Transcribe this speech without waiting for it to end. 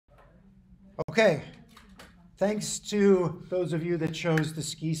Okay, thanks to those of you that chose the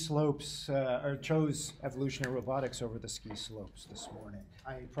ski slopes, or chose evolutionary robotics over the ski slopes this morning.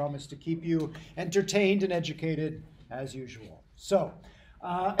 I promise to keep you entertained and educated as usual. So,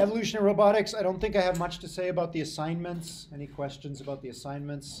 evolutionary robotics, I don't think I have much to say about the assignments. Any questions about the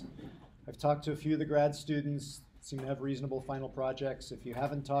assignments? I've talked to a few of the grad students, seem to have reasonable final projects. If you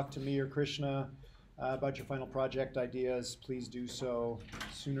haven't talked to me or Krishna about your final project ideas, please do so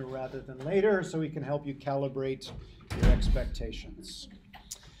sooner rather than later so we can help you calibrate your expectations.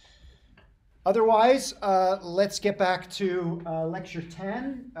 Otherwise, let's get back to lecture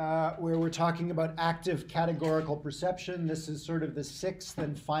 10, where we're talking about active categorical perception. This is sort of the sixth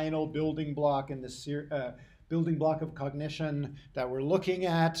and final building block in the building block of cognition that we're looking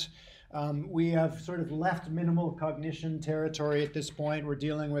at. We have sort of left minimal cognition territory at this point. We're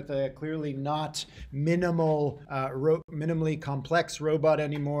dealing with a clearly not minimally complex robot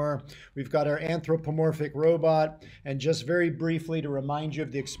anymore. We've got our anthropomorphic robot. And just very briefly to remind you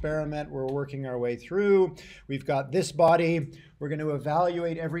of the experiment we're working our way through, we've got this body. We're going to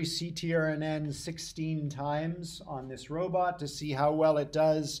evaluate every CTRNN 16 times on this robot to see how well it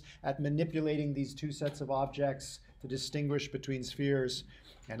does at manipulating these two sets of objects to distinguish between spheres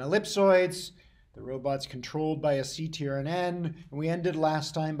and ellipsoids. The robot's controlled by a CTRNN, and we ended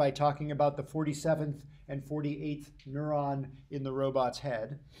last time by talking about the 47th and 48th neuron in the robot's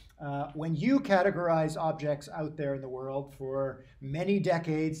head. When you categorize objects out there in the world, for many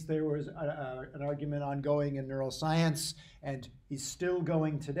decades there was an argument ongoing in neuroscience, and is still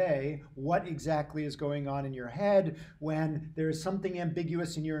going today. What exactly is going on in your head when there is something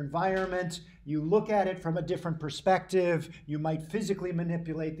ambiguous in your environment? You look at it from a different perspective. You might physically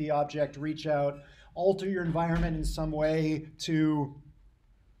manipulate the object, reach out, alter your environment in some way to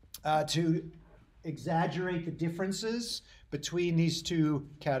exaggerate the differences between these two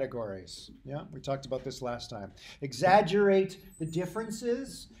categories. Yeah, we talked about this last time. Exaggerate the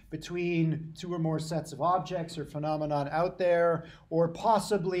differences between two or more sets of objects or phenomenon out there, or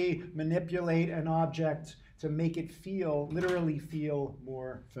possibly manipulate an object to make it literally feel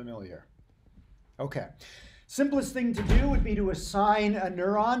more familiar. Okay. Simplest thing to do would be to assign a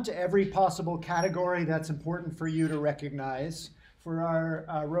neuron to every possible category that's important for you to recognize. For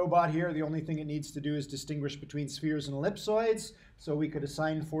our robot here, the only thing it needs to do is distinguish between spheres and ellipsoids. So we could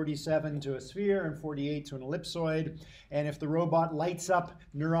assign 47 to a sphere and 48 to an ellipsoid. And if the robot lights up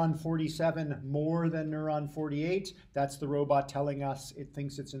neuron 47 more than neuron 48, that's the robot telling us it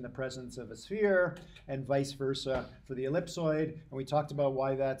thinks it's in the presence of a sphere, and vice versa for the ellipsoid. And we talked about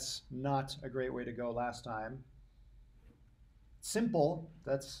why that's not a great way to go last time. Simple,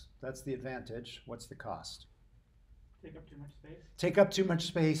 that's the advantage. What's the cost? Take up too much space? Take up too much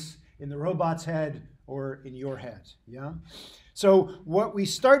space in the robot's head or in your head, yeah? So what we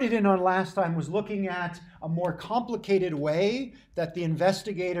started in on last time was looking at a more complicated way that the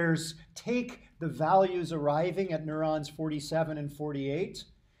investigators take the values arriving at neurons 47 and 48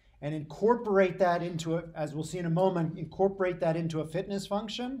 and incorporate that into, as we'll see in a moment, incorporate that into a fitness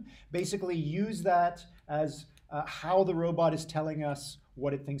function, basically use that as how the robot is telling us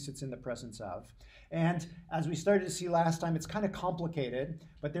what it thinks it's in the presence of. And as we started to see last time, it's kind of complicated,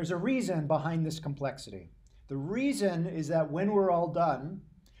 but there's a reason behind this complexity. The reason is that when we're all done,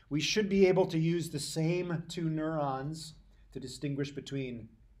 we should be able to use the same two neurons to distinguish between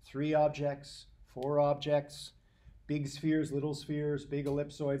 3 objects, 4 objects, big spheres, big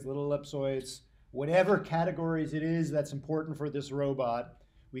ellipsoids, little ellipsoids, whatever categories it is that's important for this robot.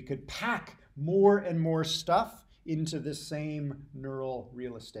 We could pack more and more stuff into this same neural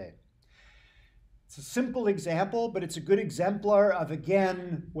real estate. It's a simple example, but it's a good exemplar of,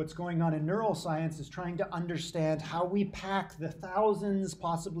 again, what's going on in neuroscience is trying to understand how we pack the thousands,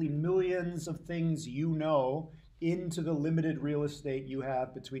 possibly millions of things you know into the limited real estate you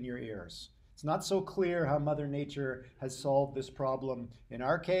have between your ears. It's not so clear how Mother Nature has solved this problem in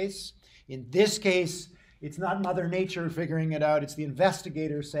our case. In this case, it's not Mother Nature figuring it out, it's the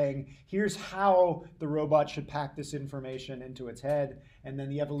investigator saying, here's how the robot should pack this information into its head. And then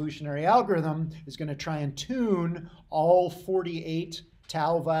the evolutionary algorithm is going to try and tune all 48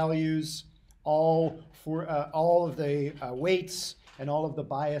 tau values, all of the weights, and all of the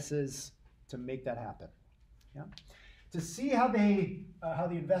biases to make that happen. Yeah? To see how the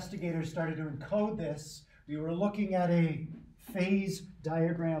investigators started to encode this, we were looking at a phase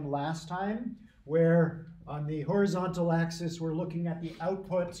diagram last time, where on the horizontal axis, we're looking at the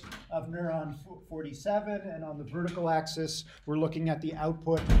output of neuron 47, and on the vertical axis, we're looking at the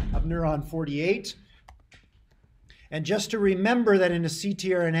output of neuron 48. And just to remember that in a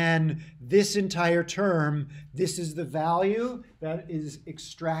CTRNN, this entire term, this is the value that is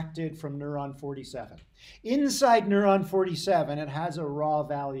extracted from neuron 47. Inside neuron 47, it has a raw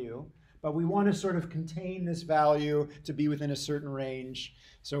value, but we want to sort of contain this value to be within a certain range.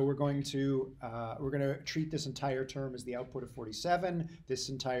 So we're going to treat this entire term as the output of 47, this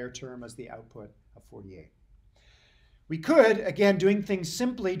entire term as the output of 48. We could, again, doing things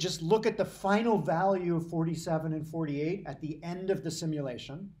simply, just look at the final value of 47 and 48 at the end of the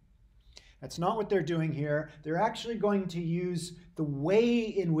simulation. That's not what they're doing here. They're actually going to use the way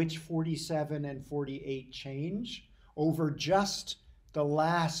in which 47 and 48 change over just the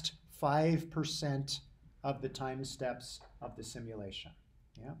last 5% of the time steps of the simulation.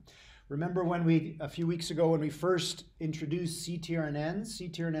 Yeah. Remember when a few weeks ago, when we first introduced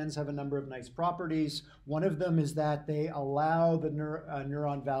CTRNNs have a number of nice properties. One of them is that they allow the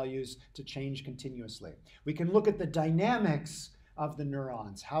neuron values to change continuously. We can look at the dynamics of the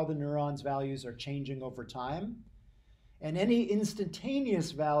neurons, how the neurons' values are changing over time. And any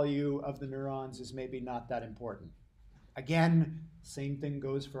instantaneous value of the neurons is maybe not that important. Again, same thing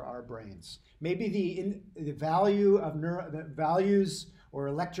goes for our brains. Maybe the value of the values or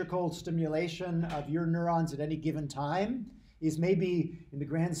electrical stimulation of your neurons at any given time is maybe, in the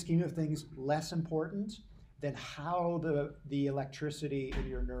grand scheme of things, less important than how the electricity in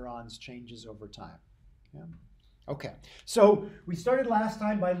your neurons changes over time. Yeah? Okay, so we started last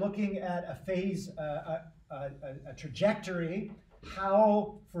time by looking at a phase, a trajectory,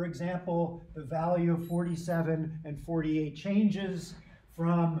 how, for example, the value of 47 and 48 changes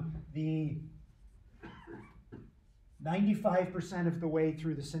from the 95% of the way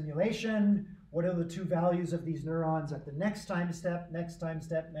through the simulation. What are the two values of these neurons at the next time step, next time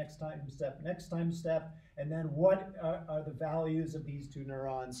step, next time step, next time step, and then what are the values of these two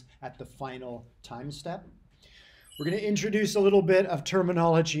neurons at the final time step? We're going to introduce a little bit of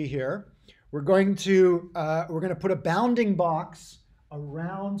terminology here. We're going to put a bounding box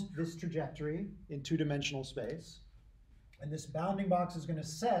around this trajectory in two-dimensional space. And this bounding box is going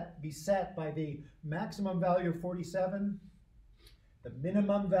to be set by the maximum value of 47, the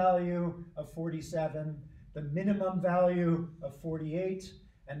minimum value of 47, the minimum value of 48,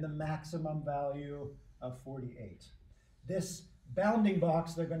 and the maximum value of 48. This bounding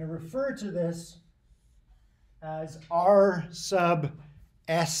box, they're going to refer to this as R sub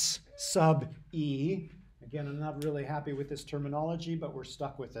S sub E. Again, I'm not really happy with this terminology, but we're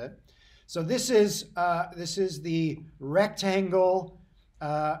stuck with it. So this is the rectangle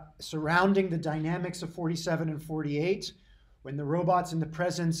surrounding the dynamics of 47 and 48 when the robot's in the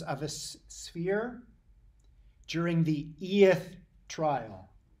presence of a sphere during the E'th trial,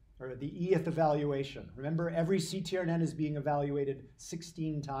 or the E'th evaluation. Remember, every CTRNN is being evaluated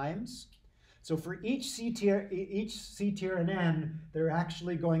 16 times. So for each CTRNN, they're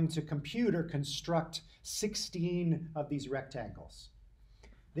actually going to compute or construct 16 of these rectangles.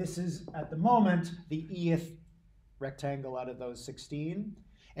 This is, at the moment, the E'th rectangle out of those 16.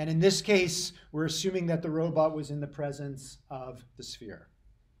 And in this case, we're assuming that the robot was in the presence of the sphere.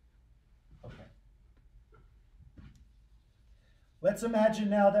 Okay. Let's imagine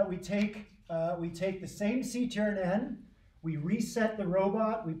now that we take the same CTRNN, we reset the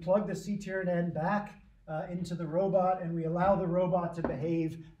robot, we plug the CTRNN back into the robot, and we allow the robot to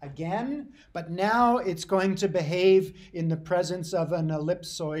behave again, but now it's going to behave in the presence of an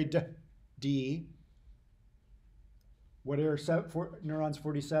ellipsoid D. What are neurons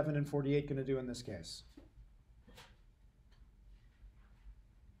 47 and 48 going to do in this case?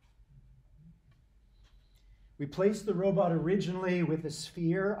 We placed the robot originally with a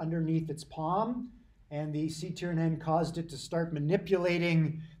sphere underneath its palm, and the CTRNN caused it to start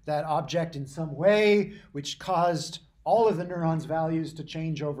manipulating that object in some way, which caused all of the neurons' values to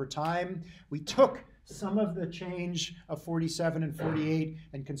change over time. We took some of the change of 47 and 48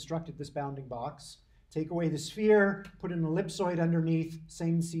 and constructed this bounding box. Take away the sphere, put an ellipsoid underneath,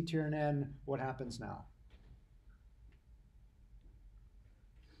 same CTRNN. What happens now?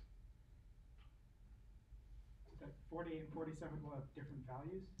 That 48 and 47 will have different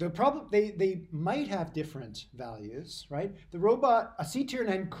values? They might have different values, right? The robot, a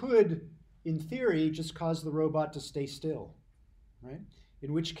CTRNN could, in theory, just cause the robot to stay still, right?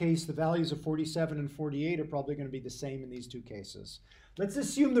 In which case, the values of 47 and 48 are probably going to be the same in these two cases. Let's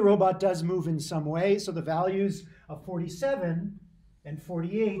assume the robot does move in some way, so the values of 47 and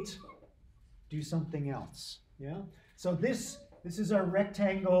 48 do something else, yeah? So this is our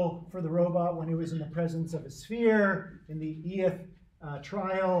rectangle for the robot when it was in the presence of a sphere in the E'th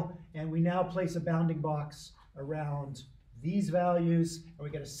trial, and we now place a bounding box around these values, and we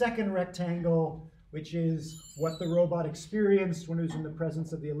get a second rectangle which is what the robot experienced when it was in the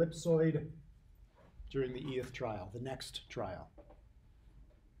presence of the ellipsoid during the Eth trial, the next trial.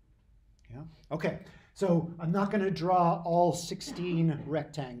 Yeah? Okay, so I'm not going to draw all 16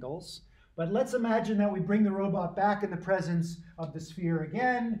 rectangles, but let's imagine that we bring the robot back in the presence of the sphere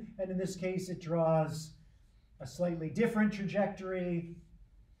again, and in this case it draws a slightly different trajectory.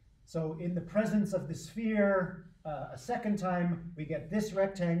 So in the presence of the sphere, a second time, we get this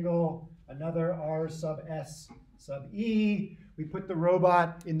rectangle, another R sub S sub E. We put the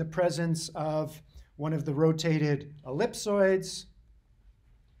robot in the presence of one of the rotated ellipsoids.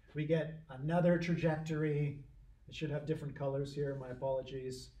 We get another trajectory. It should have different colors here, my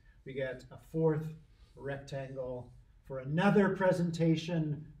apologies. We get a fourth rectangle for another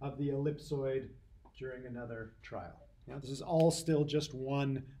presentation of the ellipsoid during another trial. Now, this is all still just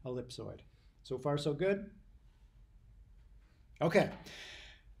one ellipsoid. So far, so good? Okay.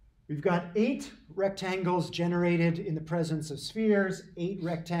 We've got 8 rectangles generated in the presence of spheres, 8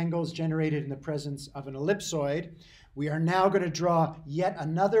 rectangles generated in the presence of an ellipsoid. We are now going to draw yet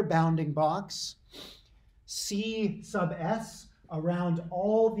another bounding box, C sub S, around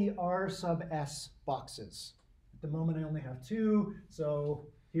all the R sub S boxes. At the moment, I only have 2, so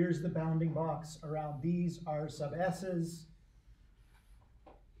here's the bounding box around these R sub S's,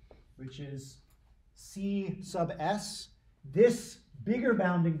 which is C sub S. This bigger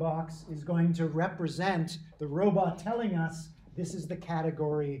bounding box is going to represent the robot telling us this is the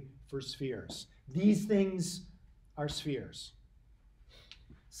category for spheres. These things are spheres.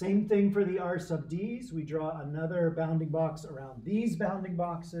 Same thing for the R sub D's. We draw another bounding box around these bounding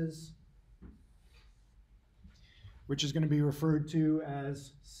boxes, which is going to be referred to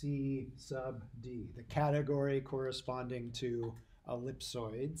as C sub D, the category corresponding to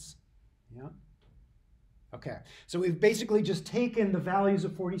ellipsoids. Yeah. Okay, so we've basically just taken the values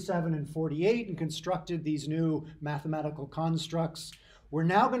of 47 and 48 and constructed these new mathematical constructs. We're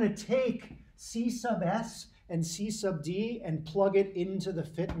now going to take C sub S and C sub D and plug it into the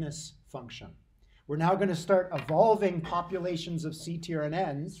fitness function. We're now going to start evolving populations of C tier and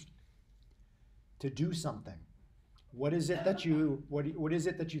N's to do something. What is it that you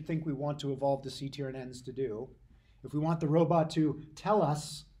think we want to evolve the C tier and N's to do? If we want the robot to tell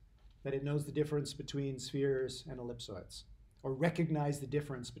us that it knows the difference between spheres and ellipsoids, or recognize the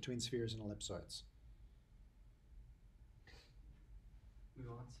difference between spheres and ellipsoids. We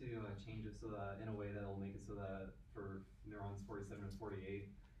want to change it so that in a way that will make it so that for neurons 47 and 48,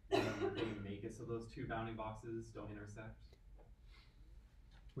 they make it so those two bounding boxes don't intersect.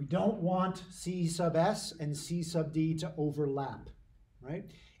 We don't want C sub S and C sub D to overlap, right?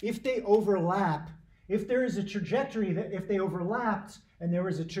 If they overlap, if there is a trajectory that if they overlapped and there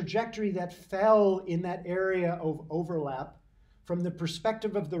was a trajectory that fell in that area of overlap, from the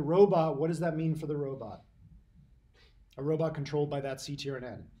perspective of the robot, what does that mean for the robot? A robot controlled by that C tier and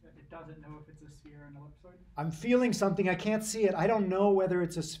N. It doesn't know if it's a sphere or an ellipsoid? I'm feeling something, I can't see it. I don't know whether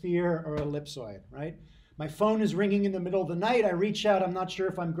it's a sphere or ellipsoid, right? My phone is ringing in the middle of the night. I reach out, I'm not sure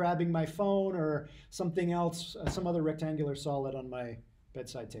if I'm grabbing my phone or something else, some other rectangular solid on my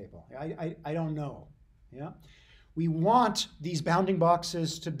bedside table. I don't know. Yeah? We want these bounding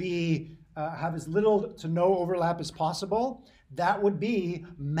boxes to be have as little to no overlap as possible. That would be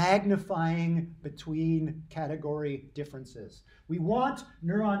magnifying between category differences. We want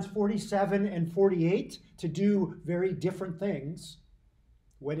neurons 47 and 48 to do very different things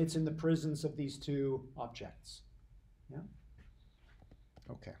when it's in the presence of these two objects. Yeah?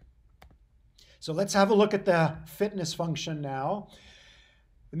 Okay. So let's have a look at the fitness function now.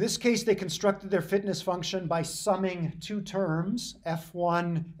 In this case, they constructed their fitness function by summing 2 terms,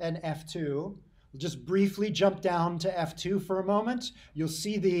 F1 and F2. We'll just briefly jump down to F2 for a moment. You'll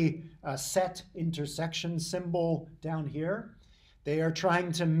see the set intersection symbol down here. They are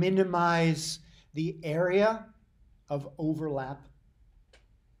trying to minimize the area of overlap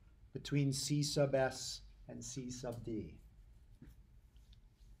between C sub S and C sub D.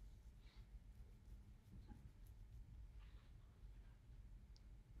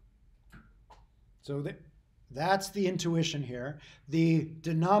 So that's the intuition here. The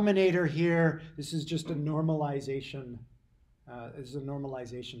denominator here, this is just a normalization. This is a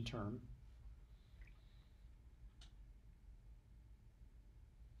normalization term.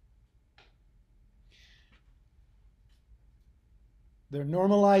 They're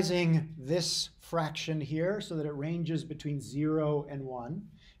normalizing this fraction here so that it ranges between 0 and 1.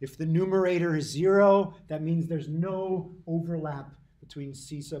 If the numerator is 0, that means there's no overlap between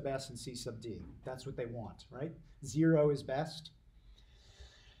C sub S and C sub D. That's what they want, right? 0 is best.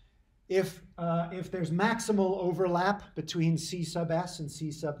 If there's maximal overlap between C sub S and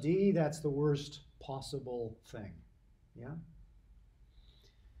C sub D, that's the worst possible thing. Yeah?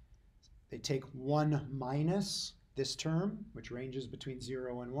 They take 1 minus this term, which ranges between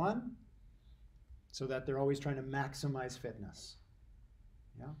 0 and 1, so that they're always trying to maximize fitness.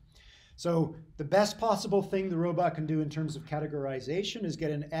 Yeah? So the best possible thing the robot can do in terms of categorization is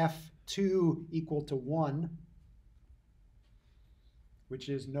get an F2 equal to 1, which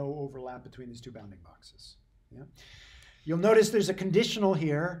is no overlap between these two bounding boxes. Yeah? You'll notice there's a conditional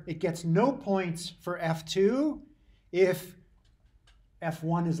here. It gets no points for F2 if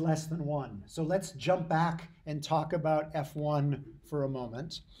F1 is less than 1. So let's jump back and talk about F1 for a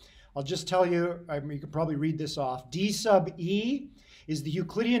moment. I'll just tell you, you can probably read this off. D sub E is the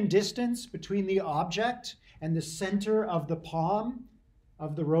Euclidean distance between the object and the center of the palm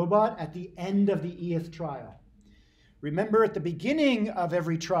of the robot at the end of the E'th trial. Remember, at the beginning of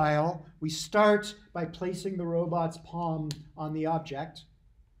every trial, we start by placing the robot's palm on the object,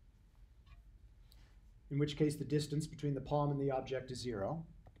 in which case the distance between the palm and the object is 0.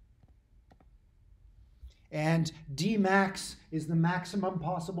 And D max is the maximum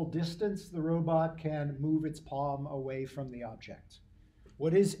possible distance the robot can move its palm away from the object.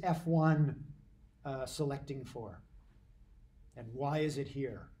 What is F1 selecting for? And why is it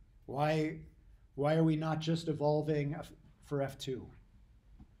here? Why are we not just evolving for F2?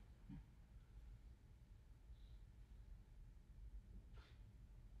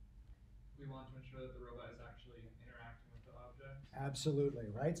 We want to ensure that the robot is actually interacting with the object. Absolutely,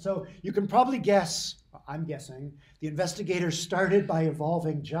 right? So you can probably guess, I'm guessing, the investigators started by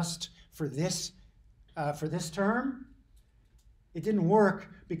evolving just for this term. It didn't work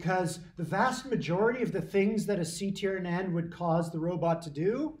because the vast majority of the things that a CTRNN would cause the robot to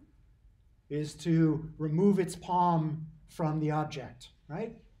do is to remove its palm from the object,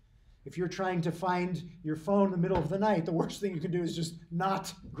 right? If you're trying to find your phone in the middle of the night, the worst thing you can do is just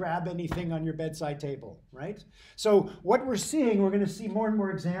not grab anything on your bedside table, right? So what we're seeing, we're going to see more and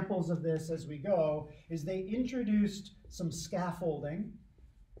more examples of this as we go, is they introduced some scaffolding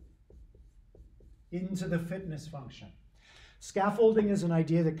into the fitness function. Scaffolding is an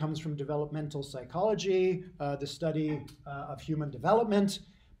idea that comes from developmental psychology, the study of human development.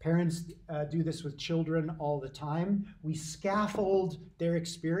 Parents do this with children all the time. We scaffold their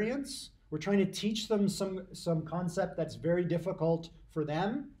experience. We're trying to teach them some concept that's very difficult for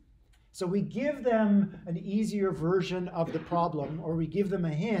them. So we give them an easier version of the problem, or we give them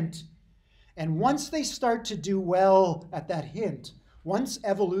a hint. And once they start to do well at that hint, once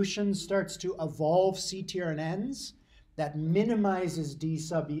evolution starts to evolve CTRNNs, that minimizes D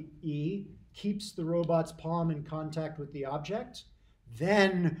sub E, keeps the robot's palm in contact with the object,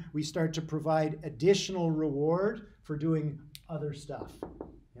 then we start to provide additional reward for doing other stuff.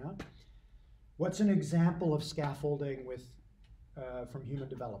 Yeah? What's an example of scaffolding from human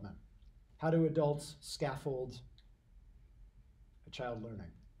development? How do adults scaffold a child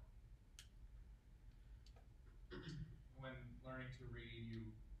learning? When learning to read, you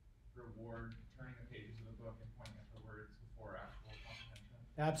reward turning the pages of the book and pointing at the words before actual comprehension.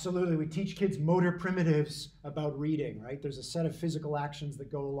 Absolutely. We teach kids motor primitives about reading, right? There's a set of physical actions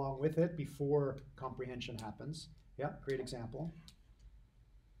that go along with it before comprehension happens. Yeah, great example.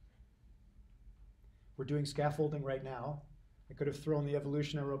 We're doing scaffolding right now. I could have thrown the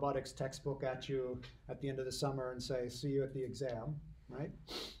Evolutionary Robotics textbook at you at the end of the summer and say, see you at the exam, right?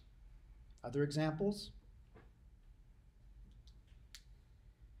 Other examples?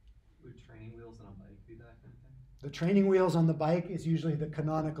 Would training wheels on a bike be that kind of thing? The training wheels on the bike is usually the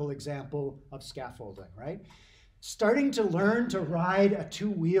canonical example of scaffolding, right? Starting to learn to ride a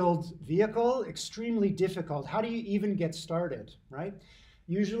two-wheeled vehicle, extremely difficult. How do you even get started, right?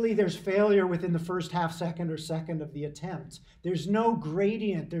 Usually there's failure within the first half second or second of the attempt. There's no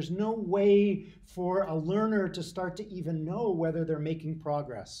gradient. There's no way for a learner to start to even know whether they're making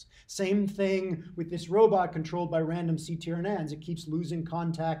progress. Same thing with this robot controlled by random CTRNNs. It keeps losing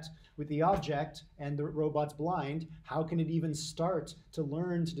contact with the object and the robot's blind. How can it even start to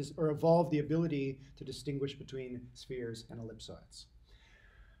learn or evolve the ability to distinguish between spheres and ellipsoids?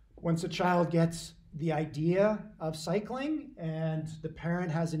 Once a child gets the idea of cycling and the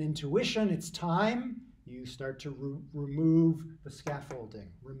parent has an intuition, it's time, you start to remove the scaffolding,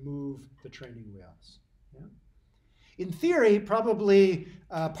 remove the training wheels. Yeah? In theory, probably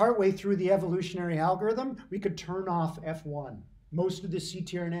partway through the evolutionary algorithm, we could turn off F1. Most of the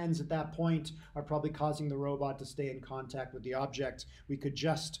CTRNNs at that point are probably causing the robot to stay in contact with the object. We could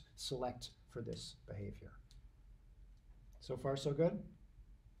just select for this behavior. So far, so good?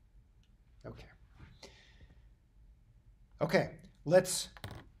 Okay. Okay, let's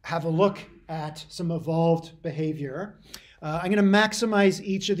have a look at some evolved behavior. I'm going to maximize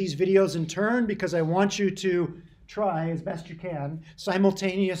each of these videos in turn because I want you to try as best you can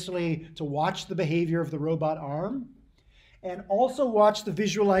simultaneously to watch the behavior of the robot arm and also watch the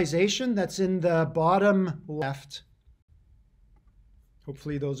visualization that's in the bottom left.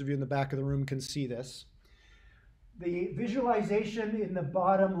 Hopefully those of you in the back of the room can see this. The visualization in the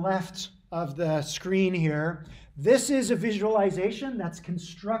bottom left of the screen here, this is a visualization that's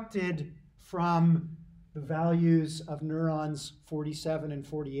constructed from the values of neurons 47 and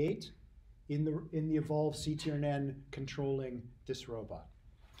 48 in the evolved CTRN controlling this robot.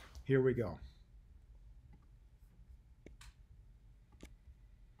 Here we go.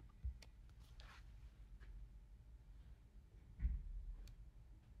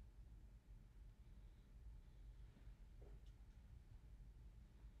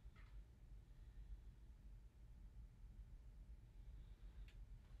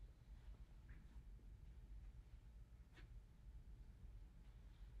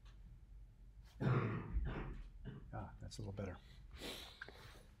 That's a little better.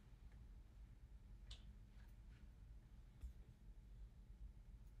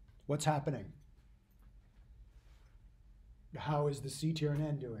 What's happening? How is the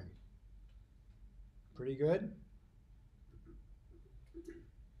CTRN doing? Pretty good?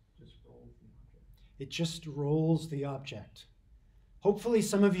 It just rolls the object. Hopefully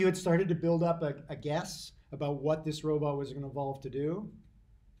some of you had started to build up a guess about what this robot was going to evolve to do.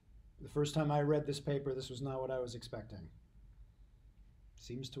 The first time I read this paper, this was not what I was expecting.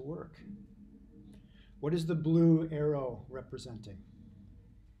 Seems to work. What is the blue arrow representing?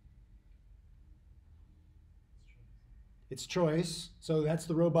 It's choice. So that's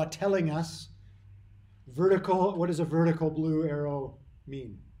the robot telling us vertical. What does a vertical blue arrow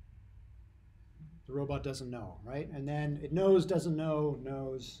mean? The robot doesn't know, right? And then it knows, doesn't know,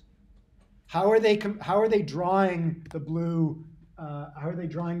 knows. How are they drawing the blue? How are they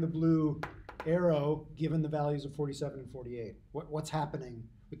drawing the blue arrow given the values of 47 and 48? What's happening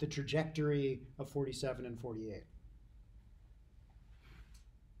with the trajectory of 47 and 48?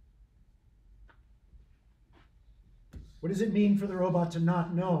 What does it mean for the robot to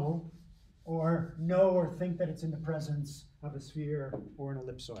not know or think that it's in the presence of a sphere or an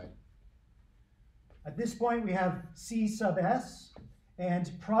ellipsoid? At this point, we have C sub S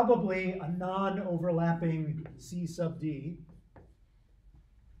and probably a non-overlapping C sub D.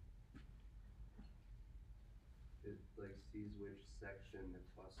 Sees which section the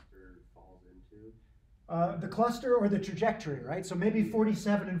cluster falls into? The cluster or the trajectory, right? So maybe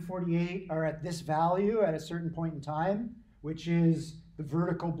 47 and 48 are at this value at a certain point in time, which is the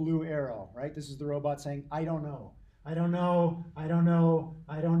vertical blue arrow, right? This is the robot saying, I don't know. I don't know, I don't know,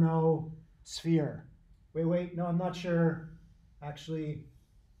 I don't know, sphere. Wait, no, I'm not sure. Actually,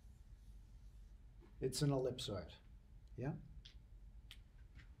 it's an ellipsoid. Yeah?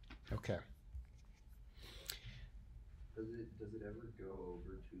 Okay. Does it ever go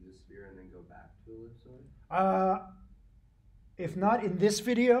over to the sphere and then go back to ellipsoid? If not in this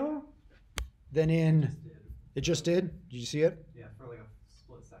video, then in... It just did? Did you see it? Yeah, for like a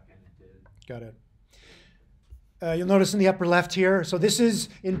split second it did. Got it. You'll notice in the upper left here, so this is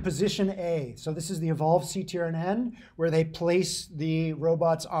in position A. So this is the evolved CTRN where they place the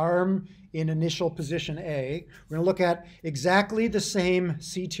robot's arm in initial position A. We're going to look at exactly the same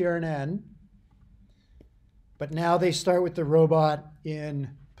CTRN, but now they start with the robot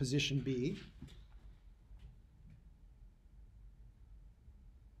in position B.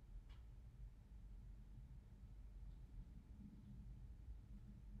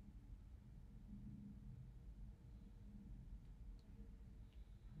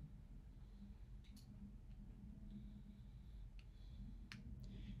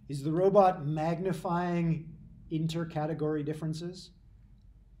 Is the robot magnifying intercategory differences?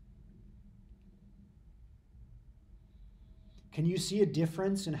 Can you see a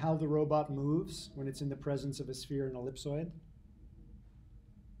difference in how the robot moves when it's in the presence of a sphere and ellipsoid?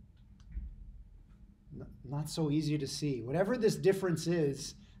 Not so easy to see. Whatever this difference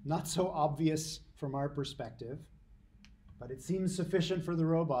is, not so obvious from our perspective, but it seems sufficient for the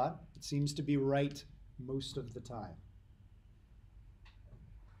robot. It seems to be right most of the time.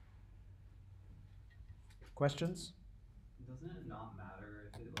 Questions? Doesn't it not matter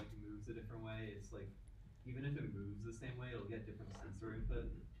if it like moves a different way? It's like, even if it moves the same way, it'll get different sensor input.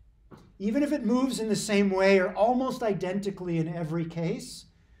 Even if it moves in the same way or almost identically in every case,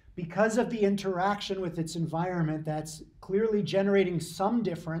 because of the interaction with its environment that's clearly generating some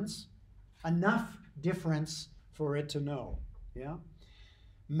difference, enough difference for it to know. Yeah?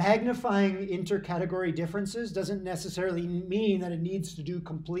 Magnifying intercategory differences doesn't necessarily mean that it needs to do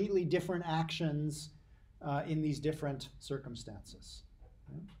completely different actions in these different circumstances.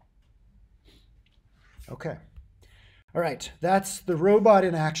 Okay. All right, that's the robot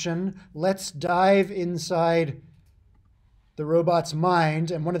in action. Let's dive inside the robot's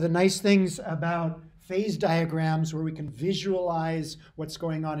mind. And one of the nice things about phase diagrams where we can visualize what's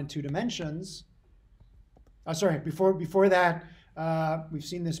going on in 2 dimensions. Before that, we've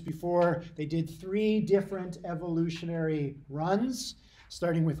seen this before. They did 3 different evolutionary runs,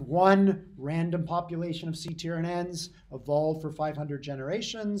 starting with 1 random population of CTRNNs, evolved for 500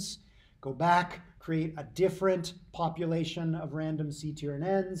 generations, go back, create a different population of random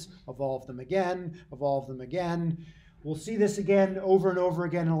CTRNNs, evolve them again, evolve them again. We'll see this again over and over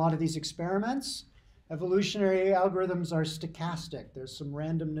again in a lot of these experiments. Evolutionary algorithms are stochastic. There's some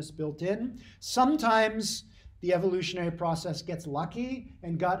randomness built in. Sometimes the evolutionary process gets lucky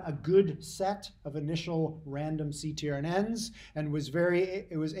and got a good set of initial random CTRNNs and was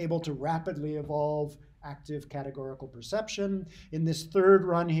able to rapidly evolve active categorical perception. In this 3rd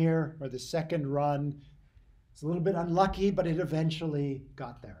run here, or the 2nd run, it's a little bit unlucky, but it eventually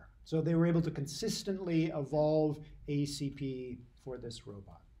got there. So they were able to consistently evolve ACP for this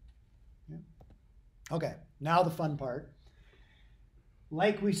robot. Yeah. Okay, now the fun part.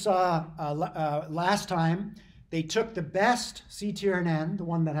 Like we saw last time, they took the best CTRNN, the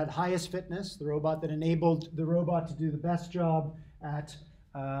one that had highest fitness, the robot that enabled the robot to do the best job at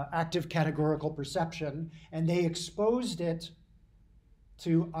active categorical perception, and they exposed it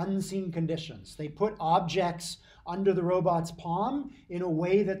to unseen conditions. They put objects under the robot's palm in a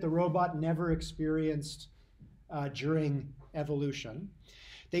way that the robot never experienced during evolution.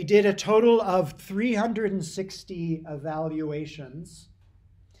 They did a total of 360 evaluations.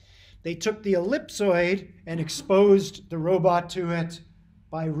 They took the ellipsoid and exposed the robot to it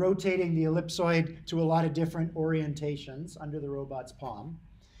by rotating the ellipsoid to a lot of different orientations under the robot's palm.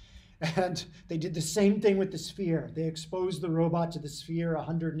 And they did the same thing with the sphere. They exposed the robot to the sphere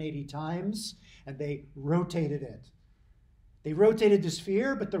 180 times, and they rotated it. They rotated the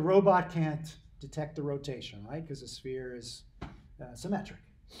sphere, but the robot can't detect the rotation, right? Because the sphere is symmetric.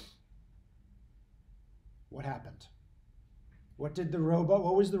 What happened? What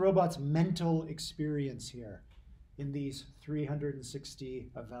was the robot's mental experience here in these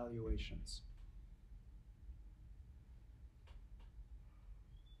 360 evaluations?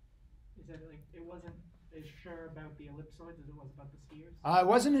 Is that like it wasn't as sure about the ellipsoids as it was about the spheres? I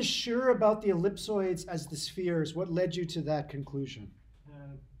wasn't as sure about the ellipsoids as the spheres. What led you to that conclusion?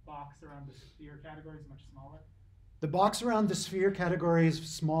 The box around the sphere category is much smaller. The box around the sphere category is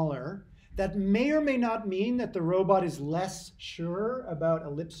smaller. That may or may not mean that the robot is less sure about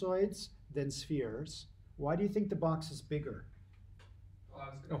ellipsoids than spheres. Why do you think the box is bigger? Well, I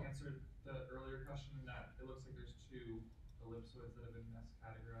was going to answer the earlier question in that it looks like there's 2 ellipsoids that have been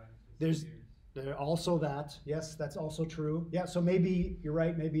miscategorized as spheres. There's also that. Yes, that's also true. Yeah, so maybe you're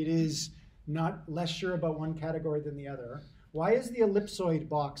right. Maybe it is not less sure about one category than the other. Why is the ellipsoid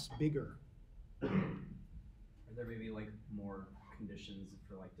box bigger? Are there maybe like more conditions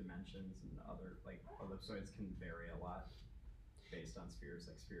for like dimensions and other like ellipsoids can vary a lot based on spheres?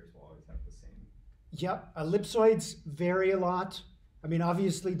 Like spheres will always have the same. Yep, ellipsoids vary a lot. I mean,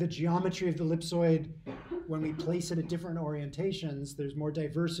 obviously the geometry of the ellipsoid, when we place it at different orientations, there's more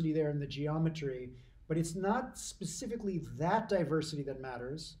diversity there in the geometry, but it's not specifically that diversity that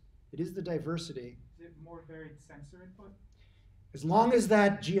matters. It is the diversity. Is it more varied sensor input? As long as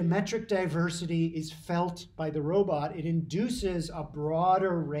that geometric diversity is felt by the robot, it induces a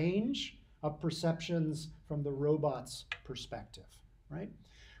broader range of perceptions from the robot's perspective, right?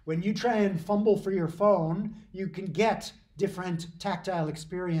 When you try and fumble for your phone, you can get different tactile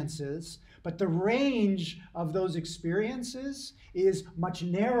experiences, but the range of those experiences is much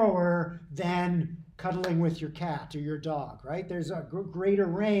narrower than cuddling with your cat or your dog, right? There's a greater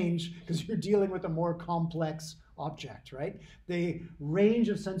range because you're dealing with a more complex object, right? The range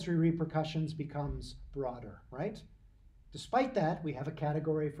of sensory repercussions becomes broader, right? Despite that, we have a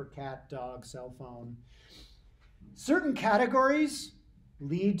category for cat, dog, cell phone. Certain categories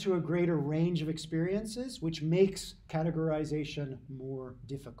lead to a greater range of experiences, which makes categorization more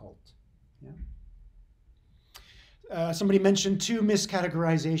difficult. Yeah? Somebody mentioned 2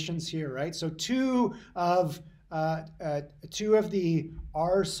 miscategorizations here, right? So two of the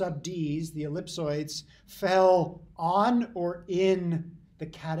R sub Ds, the ellipsoids, fell on or in the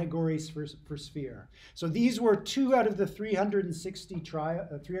categories for sphere. So these were 2 out of the 360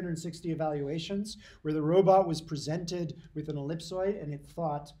 evaluations where the robot was presented with an ellipsoid and it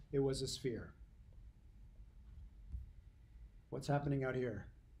thought it was a sphere. What's happening out here?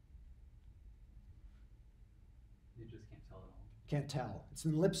 You just can't tell at all. Can't tell. It's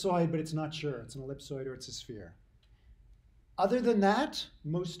an ellipsoid, but it's not sure. It's an ellipsoid or it's a sphere. Other than that,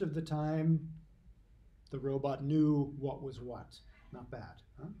 most of the time, the robot knew what was what. Not bad.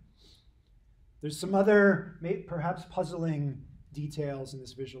 Huh? There's some other, perhaps puzzling details in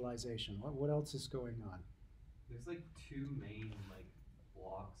this visualization. What else is going on? There's like two main like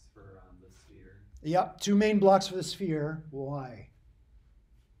blocks for the sphere. Yep, two main blocks for the sphere. Why?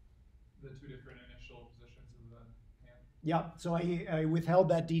 The two different initial positions of the hand. Yep, so I withheld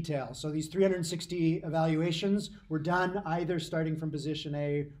that detail. So these 360 evaluations were done either starting from position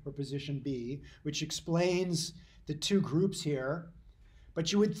A or position B, which explains the two groups here.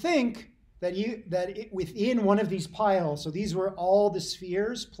 But you would think that within one of these piles, so these were all the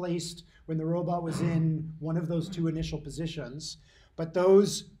spheres placed when the robot was in one of those two initial positions, but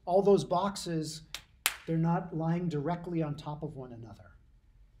all those boxes, they're not lying directly on top of one another.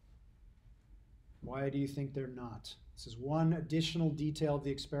 Why do you think they're not? This is one additional detail of the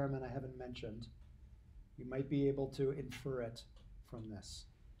experiment I haven't mentioned. You might be able to infer it from this.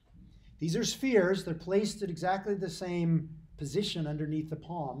 These are spheres. They're placed at exactly the same position underneath the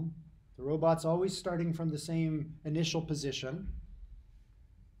palm. The robot's always starting from the same initial position.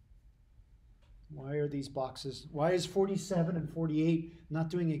 Why are these boxes, why is 47 and 48 not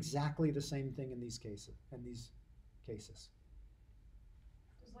doing exactly the same thing in these cases?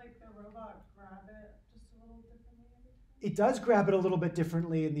 Does like the robot grab it just a little differently every time? It does grab it a little bit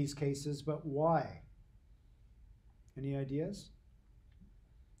differently in these cases, but why? Any ideas?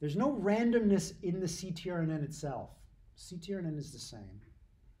 There's no randomness in the CTRNN itself. CTRNN is the same.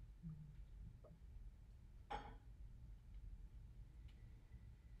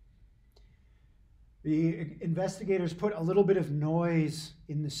 The investigators put a little bit of noise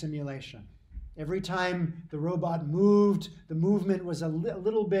in the simulation. Every time the robot moved, the movement was a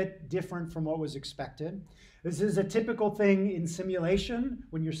little bit different from what was expected. This is a typical thing in simulation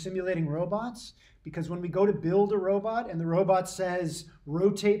when you're simulating robots, because when we go to build a robot and the robot says,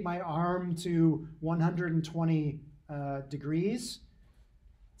 rotate my arm to 120 degrees,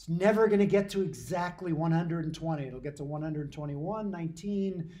 it's never going to get to exactly 120. It'll get to 121,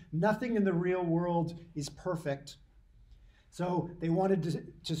 19. Nothing in the real world is perfect. So they wanted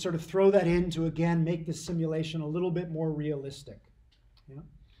to sort of throw that in to, again, make the simulation a little bit more realistic. Yeah?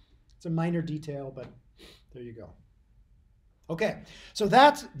 It's a minor detail, but there you go. Okay, so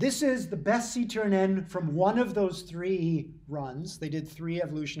this is the best CTRNN from one of those three runs. They did 3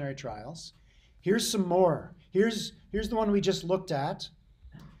 evolutionary trials. Here's some more. Here's the one we just looked at.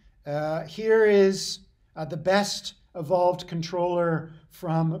 Here is the best evolved controller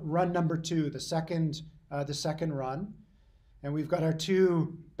from run number 2, the second run. And we've got our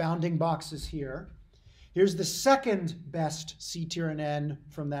 2 bounding boxes here. Here's the second best CTRNN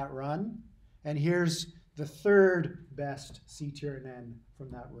from that run. And here's the third best CTRNN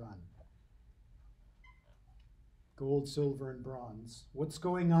from that run. Gold, silver, and bronze. What's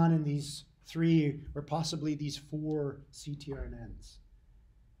going on in these 3 or possibly these 4 CTRNNs?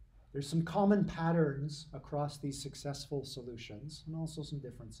 There's some common patterns across these successful solutions and also some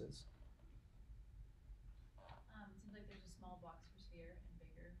differences. Seems like there's a small box for sphere and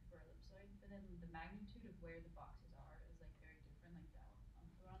bigger for ellipsoid, but then the magnitude of where the boxes are is like very different. Like that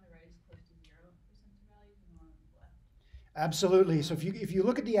the one on the right is close to 0% of values, and the one on the left. Absolutely. So if you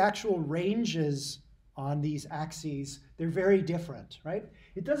look at the actual ranges on these axes, they're very different, right?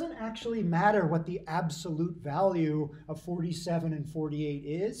 It doesn't actually matter what the absolute value of 47 and 48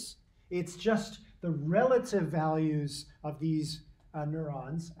 is. It's just the relative values of these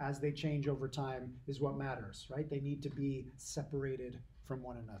neurons as they change over time is what matters, right? They need to be separated from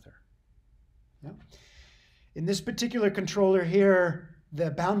one another. Yeah? In this particular controller here,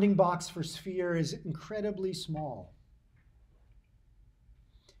 the bounding box for sphere is incredibly small.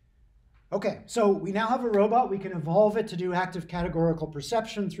 Okay, so we now have a robot. We can evolve it to do active categorical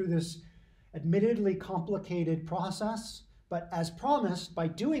perception through this admittedly complicated process. But as promised, by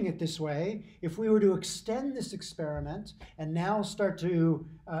doing it this way, if we were to extend this experiment and now start to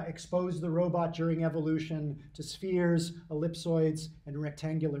expose the robot during evolution to spheres, ellipsoids, and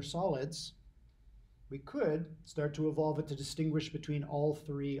rectangular solids, we could start to evolve it to distinguish between all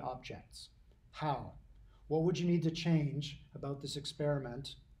 3 objects. How? What would you need to change about this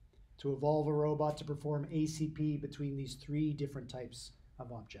experiment to evolve a robot to perform ACP between these 3 different types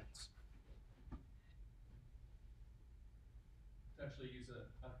of objects? Potentially use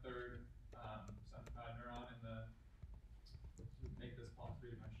a third neuron in to make this palm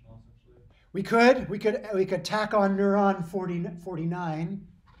 3-dimensional, essentially. We could tack on neuron 49,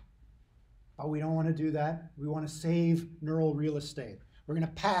 but we don't want to do that. We want to save neural real estate. We're going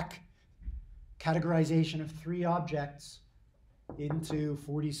to pack categorization of 3 objects into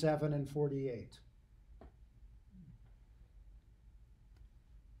 47 and 48.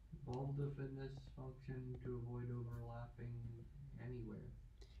 Evolve the fitness function to avoid overlapping anywhere.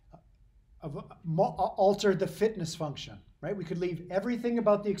 Alter the fitness function, right? We could leave everything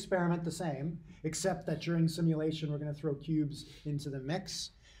about the experiment the same, except that during simulation we're going to throw cubes into the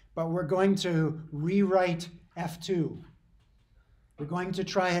mix, but we're going to rewrite F2. We're going to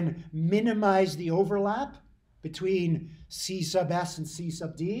try and minimize the overlap between C sub S and C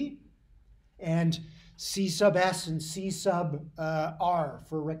sub D, and C sub S and C sub R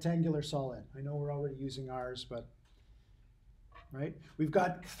for rectangular solid. I know we're already using R's, but right? We've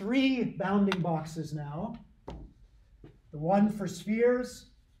got 3 bounding boxes now. The one for spheres,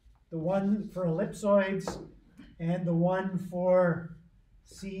 the one for ellipsoids, and the one for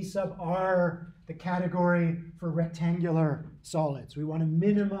C sub R, the category for rectangular solids. We want to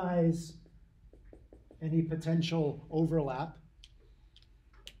minimize any potential overlap.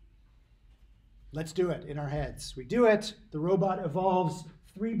 Let's do it in our heads. We do it, the robot evolves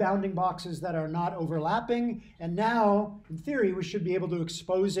 3 bounding boxes that are not overlapping, and now, in theory, we should be able to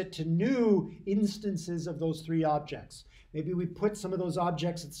expose it to new instances of those 3 objects. Maybe we put some of those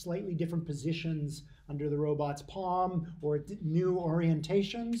objects at slightly different positions under the robot's palm or at new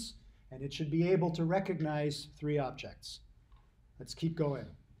orientations, and it should be able to recognize 3 objects. Let's keep going.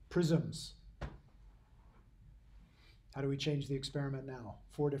 Prisms. How do we change the experiment now?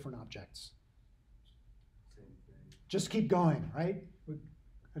 4 different objects. Same thing. Just keep going, right?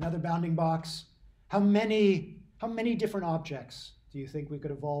 Another bounding box. How many different objects do you think we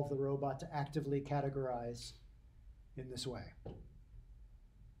could evolve the robot to actively categorize in this way?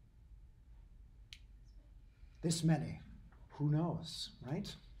 This many. Who knows,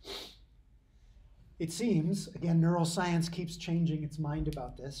 right? It seems, again, neuroscience keeps changing its mind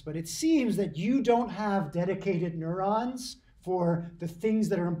about this, but it seems that you don't have dedicated neurons for the things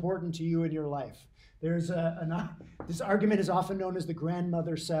that are important to you in your life. There's this argument is often known as the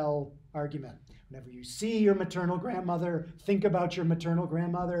grandmother cell argument. Whenever you see your maternal grandmother, think about your maternal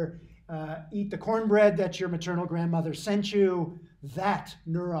grandmother, eat the cornbread that your maternal grandmother sent you, that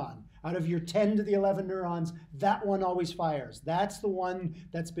neuron, out of your 10 to the 11 neurons, that one always fires. That's the one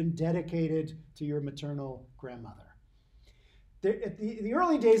that's been dedicated to your maternal grandmother. At the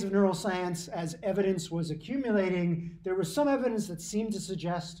early days of neuroscience, as evidence was accumulating, there was some evidence that seemed to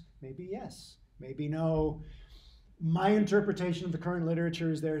suggest maybe yes, maybe no. My interpretation of the current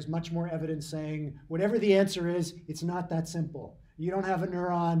literature is there is much more evidence saying whatever the answer is, it's not that simple. You don't have a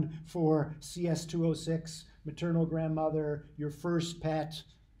neuron for CS206, maternal grandmother, your first pet,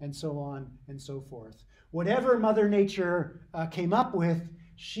 and so on and so forth. Whatever Mother Nature came up with,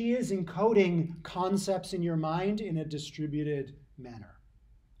 she is encoding concepts in your mind in a distributed manner.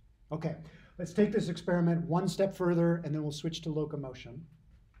 Okay, let's take this experiment one step further, and then we'll switch to locomotion.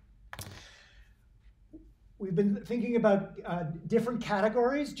 We've been thinking about different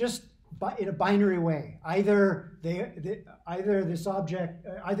categories just in a binary way. Either these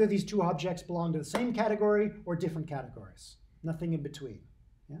 2 objects belong to the same category or different categories. Nothing in between.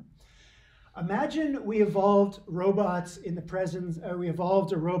 Yeah? Imagine we evolved robots in the presence. We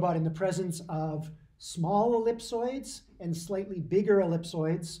evolved a robot in the presence of small ellipsoids and slightly bigger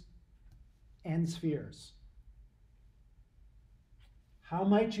ellipsoids and spheres. How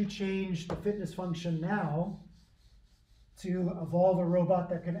might you change the fitness function now to evolve a robot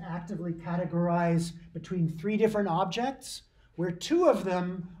that can actively categorize between 3 different objects, where 2 of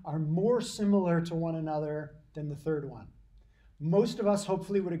them are more similar to one another than the 3rd one? Most of us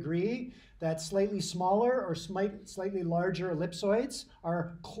hopefully would agree that slightly smaller or slightly larger ellipsoids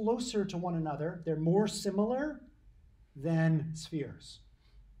are closer to one another. They're more similar than spheres.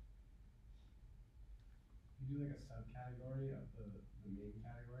 You do like a subcategory of the main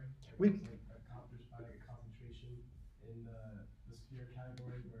category? We like accomplished by like a concentration in the sphere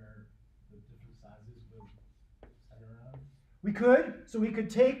category where the different sizes would center around? We could. So we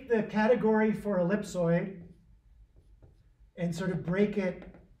could take the category for ellipsoid and sort of break it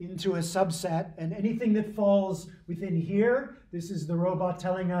into a subset, and anything that falls within here, this is the robot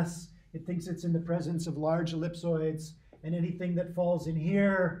telling us it thinks it's in the presence of large ellipsoids, and anything that falls in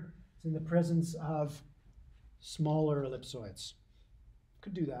here is in the presence of smaller ellipsoids.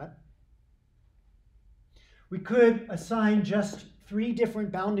 Could do that. We could assign just 3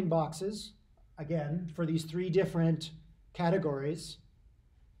 different bounding boxes, again, for these 3 different categories,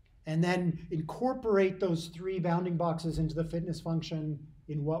 and then incorporate those 3 bounding boxes into the fitness function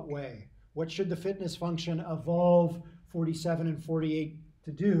in what way? What should the fitness function evolve 47 and 48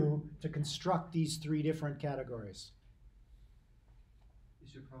 to do to construct these 3 different categories? Is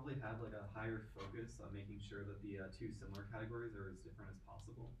should probably have like a higher focus on making sure that the two similar categories are as different as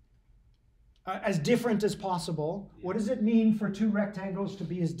possible. As different as possible. Yeah. What does it mean for two rectangles to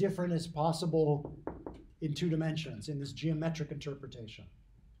be as different as possible in 2 dimensions in this geometric interpretation?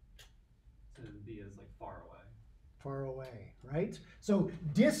 To be as like far away. Far away, right? So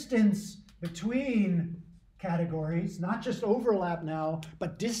distance between categories, not just overlap now,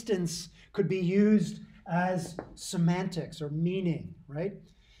 but distance could be used as semantics or meaning, right?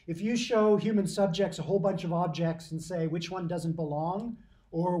 If you show human subjects a whole bunch of objects and say which one doesn't belong,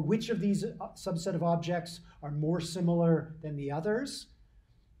 or which of these subset of objects are more similar than the others,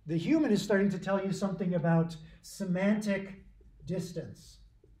 the human is starting to tell you something about semantic distance.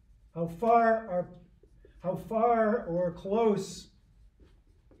 How far or close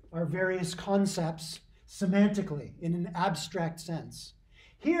are various concepts semantically in an abstract sense.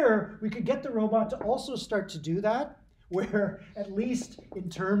 Here, we could get the robot to also start to do that, where at least in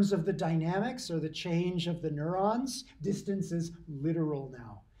terms of the dynamics or the change of the neurons, distance is literal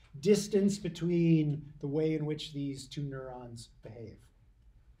now. Distance between the way in which these 2 neurons behave.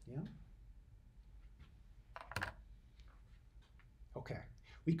 Yeah? Okay.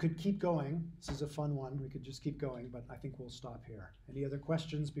 We could keep going. This is a fun one. We could just keep going, but I think we'll stop here. Any other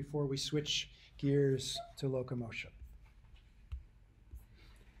questions before we switch gears to locomotion?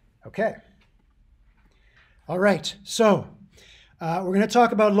 Okay. All right, so we're going to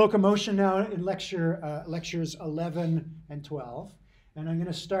talk about locomotion now in lectures 11 and 12. And I'm going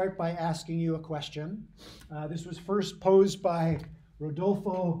to start by asking you a question. This was first posed by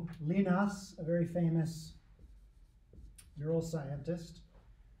Rodolfo Linas, a very famous neuroscientist.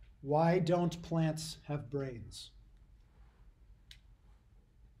 Why don't plants have brains?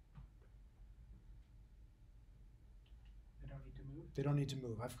 They don't need to move. They don't need to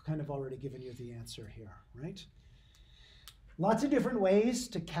move. I've kind of already given you the answer here, right? Lots of different ways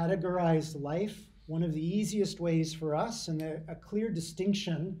to categorize life. One of the easiest ways for us, and a clear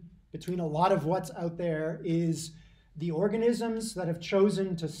distinction between a lot of what's out there, is the organisms that have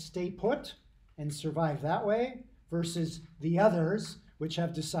chosen to stay put and survive that way versus the others which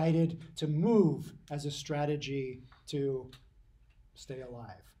have decided to move as a strategy to stay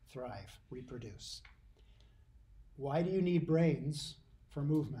alive, thrive, reproduce. Why do you need brains for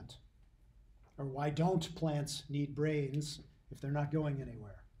movement? Or why don't plants need brains if they're not going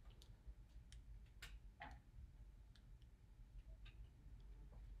anywhere?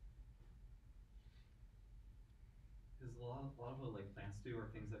 Because a lot of what like plants do are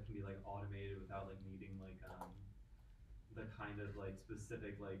things that can be like automated without like needing like the kind of like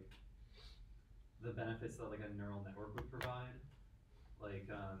specific like the benefits that like a neural network would provide. Like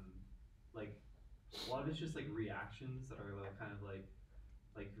a lot of it's just like reactions that are like kind of like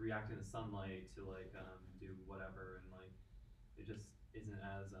reacting to sunlight to like do whatever, and like it just isn't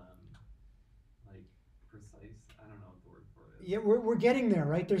as like precise. I don't know what the word for it is. Yeah, we're getting there,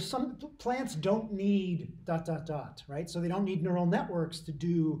 right? There's some plants don't need ... right? So they don't need neural networks to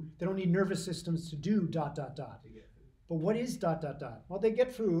do, they don't need nervous systems to do ... But what is ... Well, they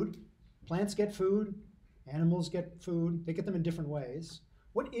get food. Plants get food. Animals get food. They get them in different ways.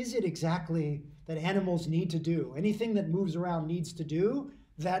 What is it exactly that animals need to do? Anything that moves around needs to do,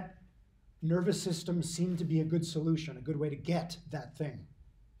 that nervous systems seem to be a good solution, a good way to get that thing.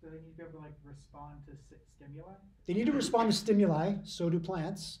 So they need to be able to like respond to stimuli? They need to respond to stimuli, so do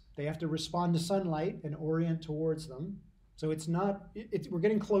plants. They have to respond to sunlight and orient towards them. So it's not, we're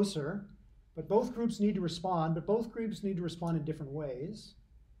getting closer, but both groups need to respond, but both groups need to respond in different ways.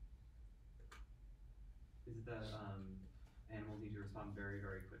 Is it that animals need to respond very,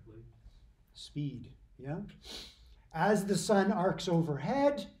 very quickly? Speed, yeah. As the sun arcs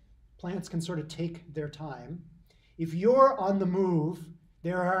overhead, plants can sort of take their time. If you're on the move,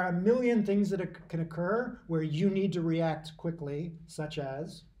 there are a million things that can occur where you need to react quickly, such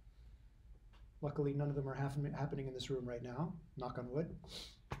as, luckily none of them are happening in this room right now, knock on wood.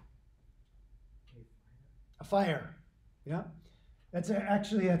 A fire, yeah. That's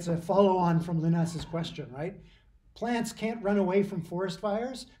a follow-on from Linus's question, right? Plants can't run away from forest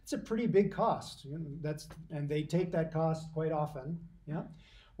fires. It's a pretty big cost. And they take that cost quite often, yeah.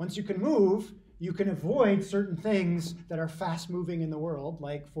 Once you can move, you can avoid certain things that are fast-moving in the world,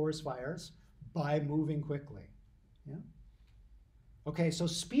 like forest fires, by moving quickly. Yeah? Okay, so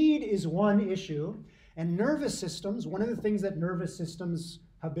speed is one issue, and nervous systems, one of the things that nervous systems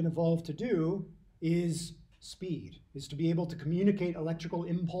have been evolved to do is speed, is to be able to communicate electrical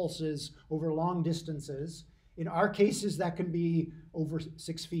impulses over long distances. In our cases, that can be over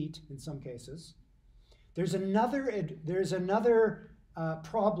 6 feet in some cases. There's another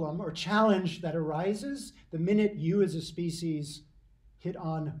problem or challenge that arises the minute you as a species hit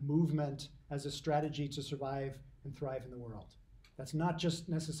on movement as a strategy to survive and thrive in the world. That's not just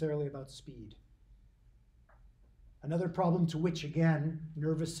necessarily about speed. Another problem to which, again,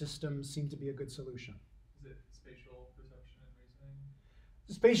 nervous systems seem to be a good solution. Is it spatial perception and reasoning?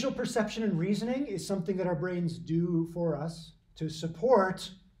 Spatial perception and reasoning is something that our brains do for us to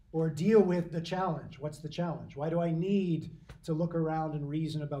support or deal with the challenge. What's the challenge? Why do I need to look around and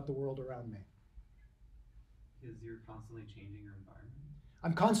reason about the world around me? Because you're constantly changing your environment.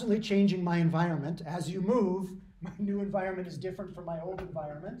 I'm constantly changing my environment. As you move, my new environment is different from my old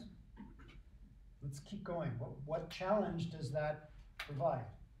environment. Let's keep going. What challenge does that provide?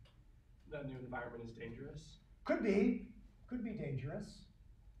 That new environment is dangerous. Could be dangerous.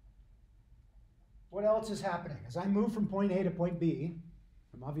 What else is happening? As I move from point A to point B,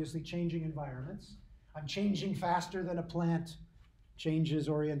 I'm obviously changing environments. I'm changing faster than a plant changes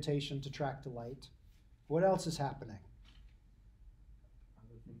orientation to track the light. What else is happening?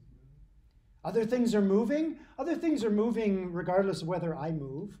 Other things are moving. Other things are moving regardless of whether I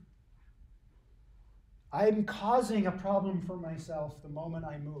move. I'm causing a problem for myself the moment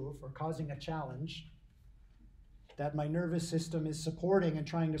I move, or causing a challenge that my nervous system is supporting and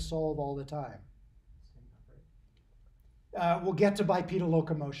trying to solve all the time. We'll get to bipedal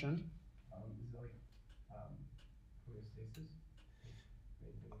locomotion. Is it like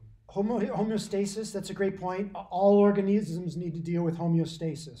homeostasis? Homeostasis, that's a great point. All organisms need to deal with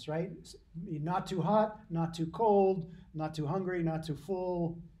homeostasis, right? Not too hot, not too cold, not too hungry, not too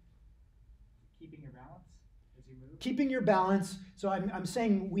full. Keeping your balance as you move. Keeping your balance. So I'm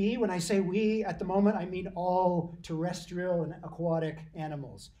saying we. When I say we, at the moment, I mean all terrestrial and aquatic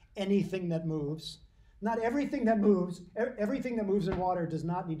animals. Anything that moves. Not everything that moves. Everything that moves in water does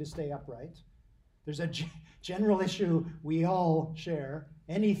not need to stay upright. There's a general issue we all share.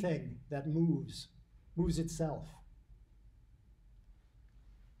 Anything that moves itself.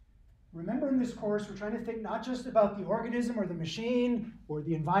 Remember, in this course, we're trying to think not just about the organism or the machine or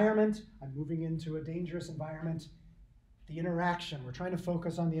the environment. I'm moving into a dangerous environment. The interaction. We're trying to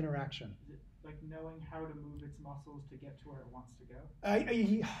focus on the interaction. Is it like knowing how to move its muscles to get to where it wants to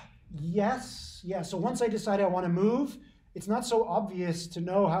go? Yes. So once I decide I want to move, it's not so obvious to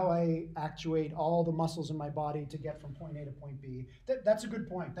know how I actuate all the muscles in my body to get from point A to point B. That's a good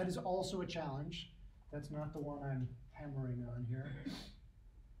point. That is also a challenge. That's not the one I'm hammering on here.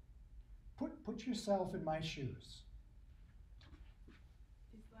 Put yourself in my shoes.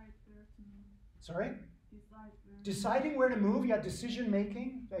 Sorry? Deciding where to move, yeah, decision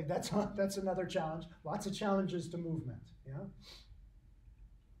making. That's another challenge. Lots of challenges to movement. Yeah.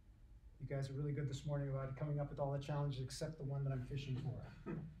 You guys are really good this morning about coming up with all the challenges except the one that I'm fishing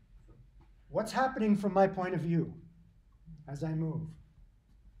for. What's happening from my point of view as I move?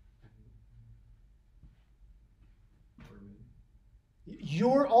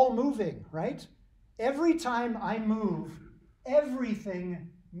 You're all moving, right? Every time I move,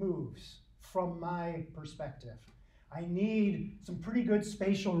 everything moves from my perspective. I need some pretty good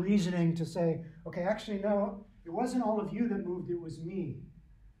spatial reasoning to say, okay, actually, no, it wasn't all of you that moved, it was me.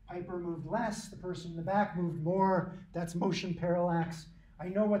 Piper moved less, the person in the back moved more. That's motion parallax. I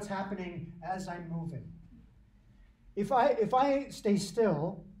know what's happening as I'm moving. If I stay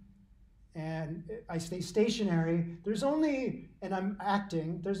still and I stay stationary, and I'm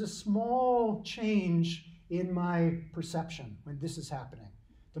acting, there's a small change in my perception when this is happening.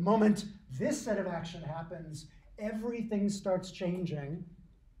 The moment this set of action happens, everything starts changing,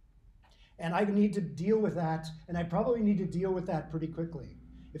 and I need to deal with that, and I probably need to deal with that pretty quickly.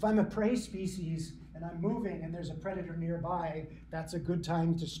 If I'm a prey species and I'm moving and there's a predator nearby, that's a good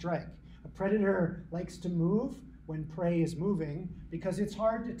time to strike. A predator likes to move when prey is moving because it's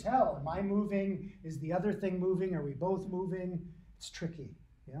hard to tell. Am I moving? Is the other thing moving? Are we both moving? It's tricky,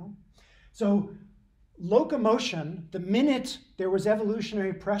 you know? So locomotion, the minute there was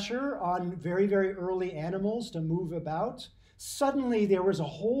evolutionary pressure on very, very early animals to move about, suddenly there was a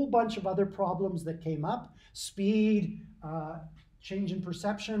whole bunch of other problems that came up. Speed, change in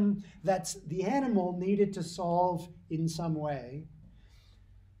perception, that the animal needed to solve in some way.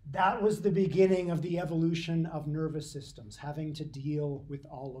 That was the beginning of the evolution of nervous systems, having to deal with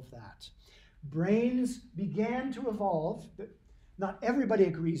all of that. Brains began to evolve. Not everybody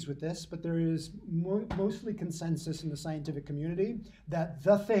agrees with this, but there is mostly consensus in the scientific community that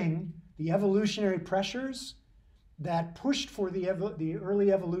the evolutionary pressures that pushed for the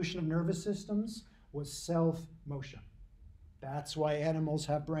early evolution of nervous systems was self-motion. That's why animals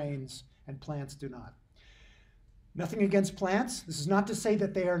have brains and plants do not. Nothing against plants. This is not to say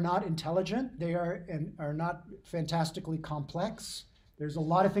that they are not intelligent. They are not fantastically complex. There's a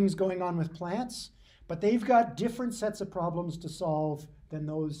lot of things going on with plants, but they've got different sets of problems to solve than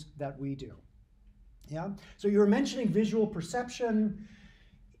those that we do. Yeah? So you were mentioning visual perception.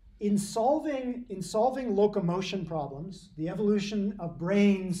 In solving locomotion problems, the evolution of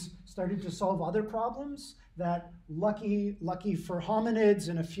brains started to solve other problems that, lucky for hominids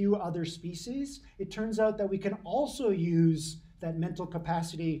and a few other species, it turns out that we can also use that mental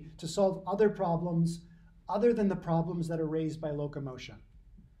capacity to solve other problems other than the problems that are raised by locomotion,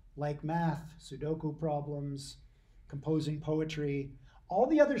 like math, Sudoku problems, composing poetry. All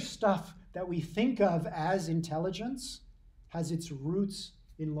the other stuff that we think of as intelligence has its roots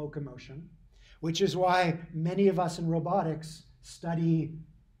in locomotion, which is why many of us in robotics study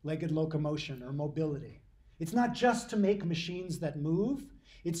legged locomotion or mobility. It's not just to make machines that move,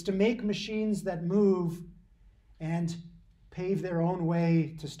 it's to make machines that move and pave their own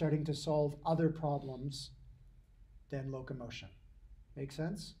way to starting to solve other problems than locomotion. Make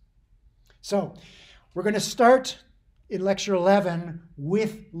sense? So we're going to start in lecture 11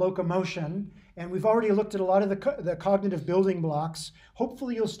 with locomotion, and we've already looked at a lot of the cognitive building blocks.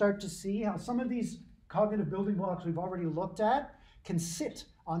 Hopefully you'll start to see how some of these cognitive building blocks we've already looked at can sit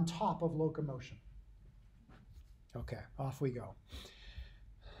on top of locomotion. Okay, off we go.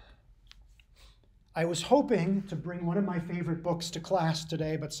 I was hoping to bring one of my favorite books to class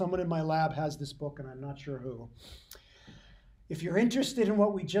today, but someone in my lab has this book and I'm not sure who. If you're interested in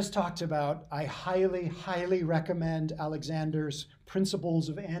what we just talked about, I highly, highly recommend Alexander's Principles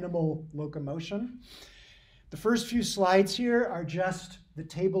of Animal Locomotion. The first few slides here are just the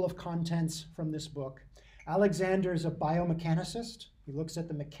table of contents from this book. Alexander is a biomechanicist. He looks at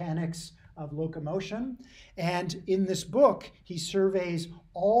the mechanics of locomotion. And in this book, he surveys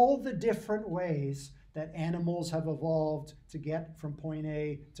all the different ways that animals have evolved to get from point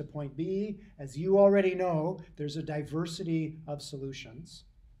A to point B. As you already know, there's a diversity of solutions.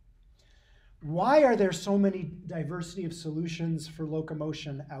 Why are there so many diversity of solutions for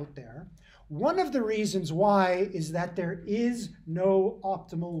locomotion out there? One of the reasons why is that there is no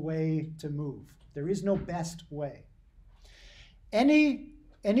optimal way to move. There is no best way.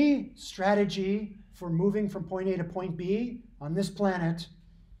 Any strategy for moving from point A to point B on this planet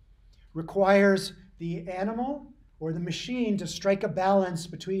requires the animal or the machine to strike a balance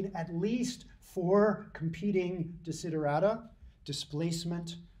between at least 4 competing desiderata: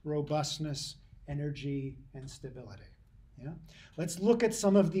 displacement, robustness, energy, and stability. Yeah? Let's look at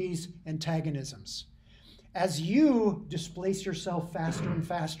some of these antagonisms. As you displace yourself faster and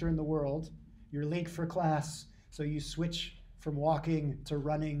faster in the world, you're late for class, so you switch from walking to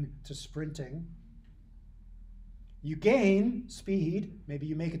running to sprinting. You gain speed, maybe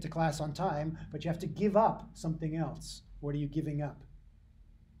you make it to class on time, but you have to give up something else. What are you giving up?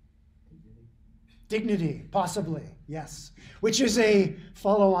 Dignity, possibly, yes. Which is a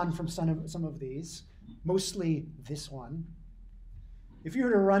follow-on from some of these, mostly this one. If you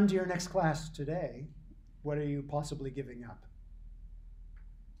were to run to your next class today, what are you possibly giving up?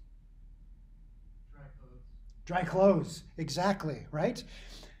 Dry clothes. Dry clothes, exactly, right?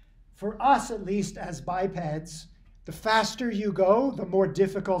 For us, at least as bipeds, the faster you go, the more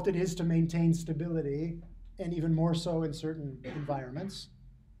difficult it is to maintain stability, and even more so in certain environments.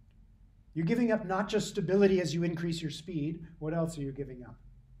 You're giving up not just stability as you increase your speed. What else are you giving up?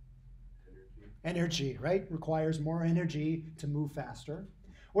 Energy, right? Requires more energy to move faster.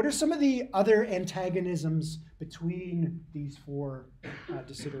 What are some of the other antagonisms between these 4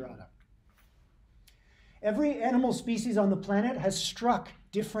 desiderata? Every animal species on the planet has struck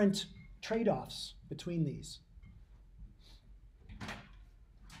different trade-offs between these.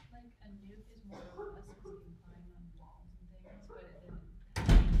 Like a newt is more robust because it can climb on walls and things, but it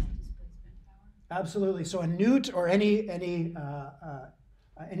has displacement power. Absolutely. So a newt or any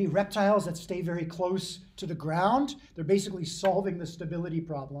reptiles that stay very close to the ground, they're basically solving the stability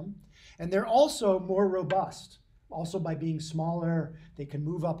problem. And they're also more robust. Also by being smaller, they can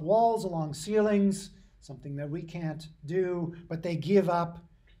move up walls along ceilings, something that we can't do, but they give up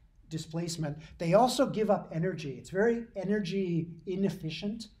displacement. They also give up energy. It's very energy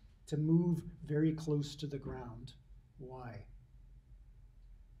inefficient to move very close to the ground. Why?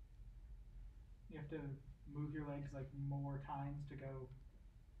 You have to move your legs like more times to go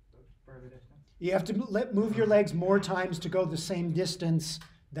further distance. You have to move your legs more times to go the same distance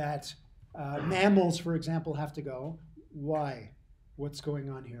that mammals, for example, have to go. Why? What's going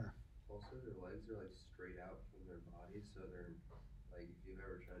on here? Also, their legs are like straight out from their bodies, so they're like, if you've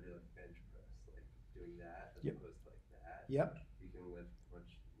ever tried to do like bench press, like doing that as opposed to like that, Yep. you can lift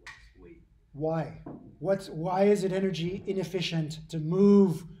much less weight. Why? Why is it energy inefficient to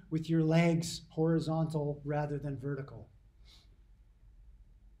move with your legs horizontal rather than vertical?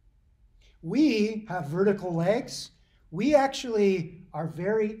 We have vertical legs. We actually are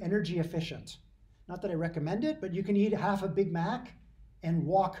very energy efficient. Not that I recommend it, but you can eat half a Big Mac and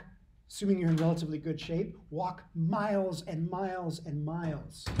walk, assuming you're in relatively good shape, walk miles and miles and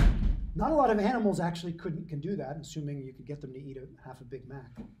miles. Not a lot of animals actually can do that, assuming you could get them to eat half a Big Mac.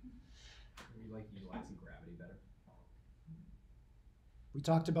 We like utilizing gravity better. We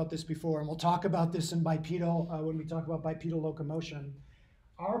talked about this before, and we'll talk about this in bipedal when we talk about bipedal locomotion.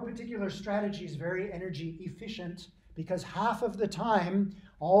 Our particular strategy is very energy efficient because half of the time,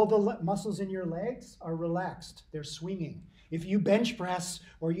 all the muscles in your legs are relaxed. They're swinging. If you bench press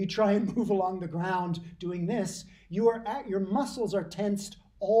or you try and move along the ground doing this, your muscles are tensed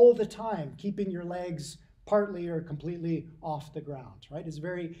all the time, keeping your legs partly or completely off the ground, right? It's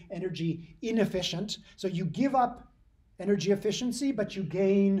very energy inefficient. So you give up energy efficiency, but you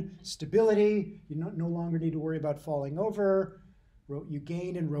gain stability. You no longer need to worry about falling over. You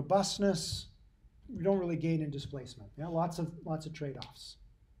gain in robustness. You don't really gain in displacement. Yeah, lots of trade-offs.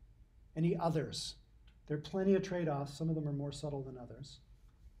 Any others? There are plenty of trade-offs. Some of them are more subtle than others.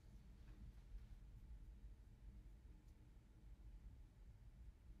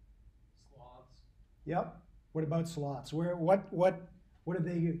 Sloths. Yep. What about sloths? What are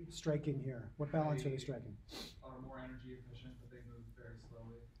they striking here? What balance are they striking? Are more energy efficient, but they move very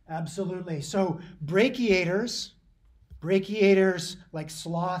slowly. Absolutely. So brachiators like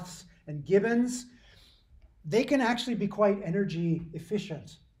sloths and gibbons, they can actually be quite energy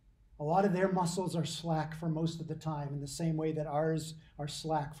efficient. A lot of their muscles are slack for most of the time in the same way that ours are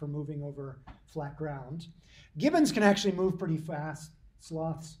slack for moving over flat ground. Gibbons can actually move pretty fast.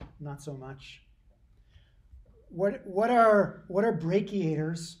 Sloths, not so much. What are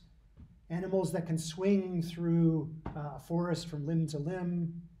brachiators? Animals that can swing through a forest from limb to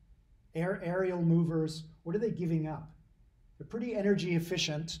limb, aerial movers. What are they giving up? They're pretty energy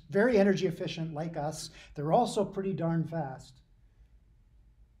efficient, very energy efficient like us. They're also pretty darn fast.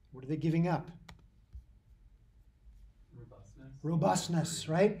 What are they giving up? Robustness,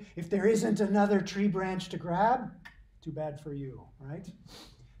 right? If there isn't another tree branch to grab, too bad for you, right?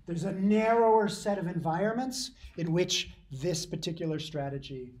 There's a narrower set of environments in which this particular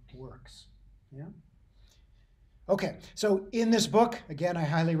strategy works. Yeah? Okay, so in this book, again, I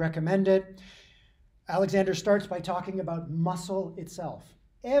highly recommend it. Alexander starts by talking about muscle itself.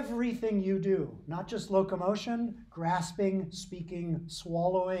 Everything you do, not just locomotion, grasping, speaking,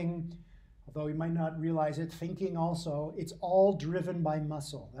 swallowing, although you might not realize it, thinking also, it's all driven by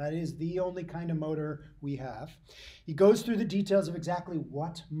muscle. That is the only kind of motor we have. He goes through the details of exactly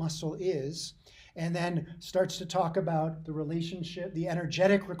what muscle is, and then starts to talk about the relationship, the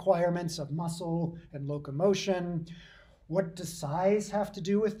energetic requirements of muscle and locomotion. What does size have to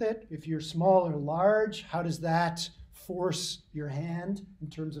do with it? If you're small or large, how does that force your hand in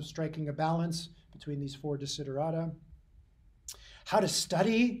terms of striking a balance between these four desiderata? How to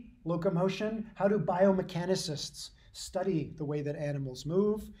study locomotion? How do biomechanicists study the way that animals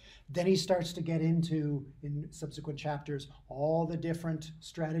move? Then he starts to get into, in subsequent chapters, all the different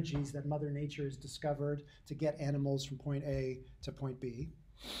strategies that Mother Nature has discovered to get animals from point A to point B.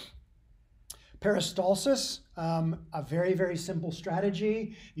 Peristalsis, a very, very simple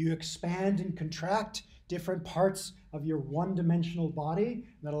strategy. You expand and contract different parts of your one-dimensional body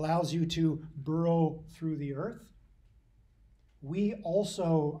that allows you to burrow through the earth. We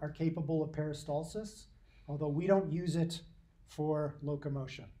also are capable of peristalsis, although we don't use it for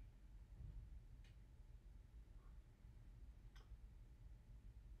locomotion.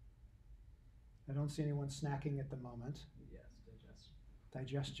 I don't see anyone snacking at the moment. Yes, digestion.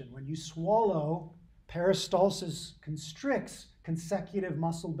 Digestion. When you swallow, peristalsis constricts consecutive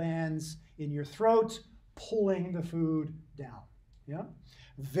muscle bands in your throat, pulling the food down. Yeah?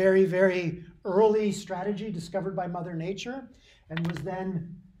 Very, very early strategy discovered by Mother Nature and was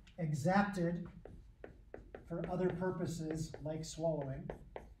then exapted for other purposes like swallowing.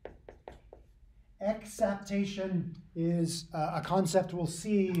 Exaptation is a concept we'll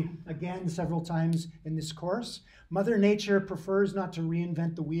see again several times in this course. Mother Nature prefers not to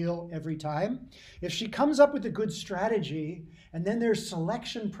reinvent the wheel every time. If she comes up with a good strategy and then there's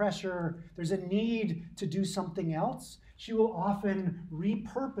selection pressure, there's a need to do something else, she will often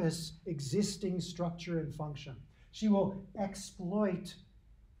repurpose existing structure and function. She will exploit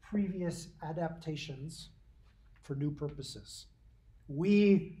previous adaptations for new purposes.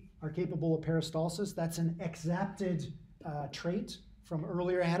 We are capable of peristalsis. That's an exapted trait from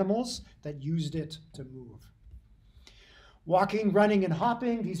earlier animals that used it to move. Walking, running, and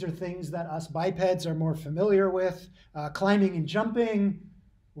hopping, these are things that us bipeds are more familiar with. Climbing and jumping,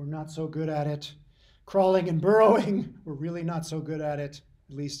 we're not so good at it. Crawling and burrowing, we're really not so good at it.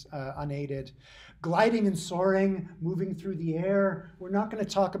 at least unaided. Gliding and soaring, moving through the air. We're not going to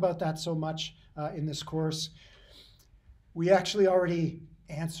talk about that so much in this course. We actually already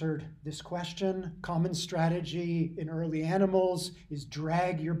answered this question. Common strategy in early animals is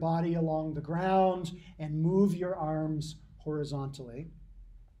drag your body along the ground and move your arms horizontally.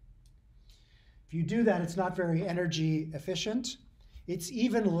 If you do that, it's not very energy efficient. It's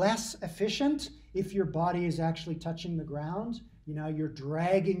even less efficient if your body is actually touching the ground. You know, you're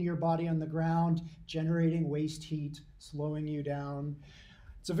dragging your body on the ground, generating waste heat, slowing you down.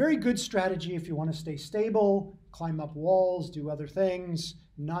 It's a very good strategy if you want to stay stable, climb up walls, do other things.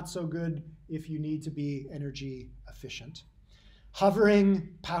 Not so good if you need to be energy efficient. Hovering,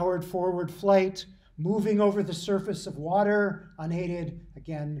 powered forward flight, moving over the surface of water, unaided,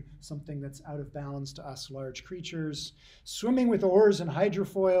 again, something that's out of bounds to us large creatures. Swimming with oars and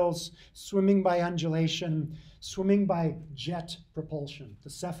hydrofoils, swimming by undulation, swimming by jet propulsion, the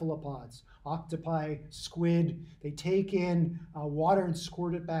cephalopods, octopi, squid, they take in water and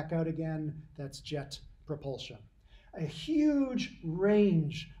squirt it back out again. That's jet propulsion. A huge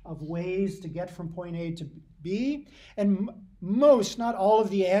range of ways to get from point A to B, and most, not all of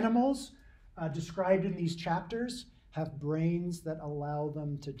the animals described in these chapters have brains that allow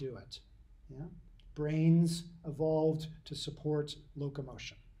them to do it. Yeah? Brains evolved to support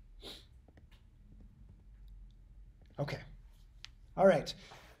locomotion. Okay. All right.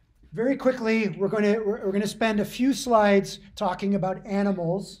 Very quickly, we're going to spend a few slides talking about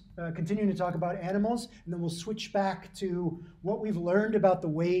animals, continuing to talk about animals, and then we'll switch back to what we've learned about the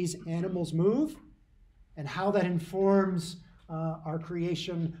ways animals move and how that informs our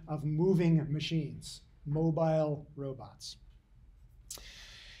creation of moving machines, mobile robots.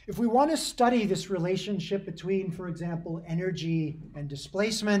 If we want to study this relationship between, for example, energy and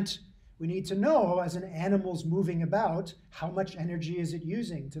displacement, we need to know, as an animal's moving about, how much energy is it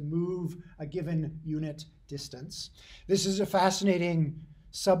using to move a given unit distance. This is a fascinating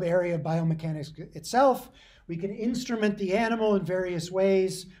sub-area of biomechanics itself. We can instrument the animal in various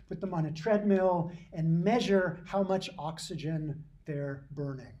ways, put them on a treadmill, and measure how much oxygen they're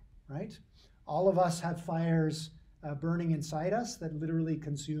burning, right? All of us have fires burning inside us that literally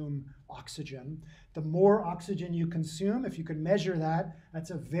consume oxygen. The more oxygen you consume, if you can measure that, that's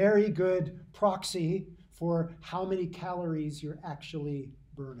a very good proxy for how many calories you're actually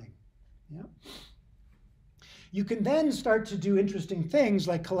burning. Yeah? You can then start to do interesting things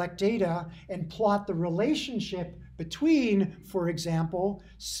like collect data and plot the relationship between, for example,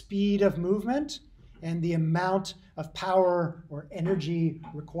 speed of movement and the amount of power or energy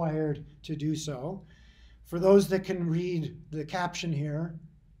required to do so. For those that can read the caption here,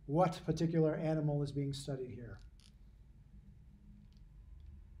 what particular animal is being studied here?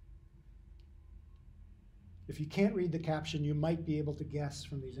 If you can't read the caption, you might be able to guess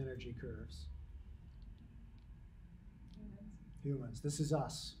from these energy curves. Humans. This is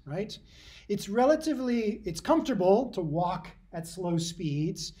us, right? It's comfortable to walk at slow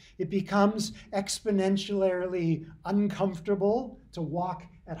speeds. It becomes exponentially uncomfortable to walk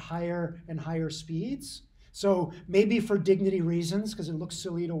at higher and higher speeds. So maybe for dignity reasons, because it looks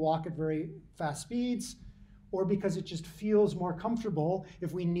silly to walk at very fast speeds, or because it just feels more comfortable.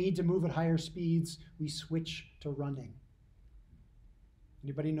 If we need to move at higher speeds, we switch to running.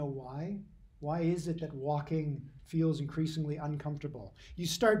 Anybody know why? Why is it that walking feels increasingly uncomfortable? You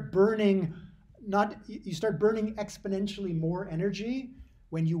start burning exponentially more energy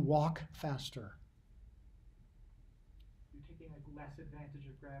when you walk faster. You're taking like less advantage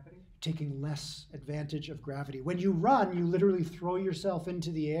of gravity? Taking less advantage of gravity. When you run, you literally throw yourself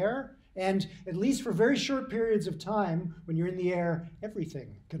into the air, and at least for very short periods of time, when you're in the air,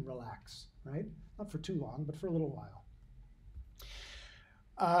 everything can relax, right? Not for too long, but for a little while.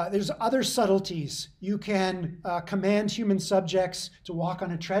 There's other subtleties. You can command human subjects to walk on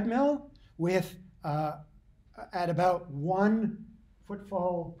a treadmill with at about 1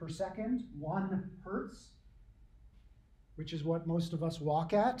 footfall per second, 1 hertz, which is what most of us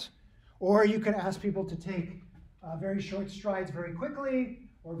walk at. Or you can ask people to take very short strides very quickly,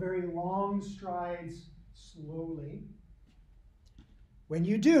 or very long strides slowly. When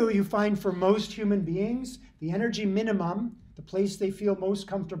you do, you find for most human beings, the energy minimum, the place they feel most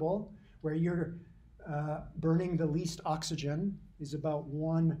comfortable, where you're burning the least oxygen, is about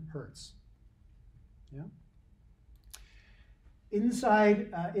 1 hertz. Yeah?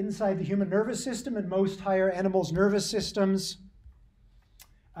 Inside the human nervous system and most higher animals' nervous systems,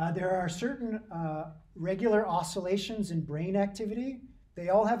 there are certain regular oscillations in brain activity. They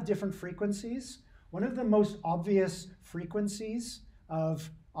all have different frequencies. One of the most obvious frequencies of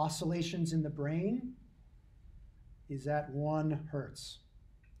oscillations in the brain is at 1 hertz.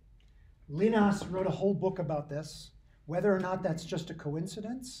 Linus wrote a whole book about this, whether or not that's just a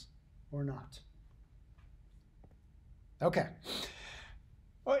coincidence or not. Okay.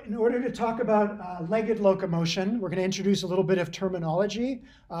 In order to talk about legged locomotion, we're going to introduce a little bit of terminology.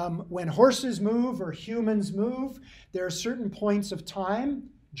 When horses move or humans move, there are certain points of time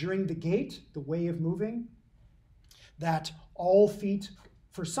during the gait, the way of moving, that all feet,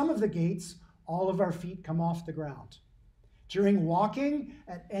 for some of the gaits, all of our feet come off the ground. During walking,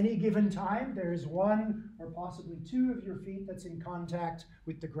 at any given time, there is one or possibly two of your feet that's in contact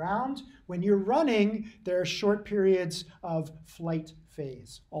with the ground. When you're running, there are short periods of flight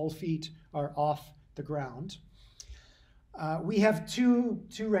phase. All feet are off the ground. We have two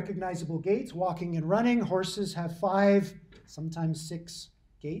recognizable gaits, walking and running. Horses have 5, sometimes 6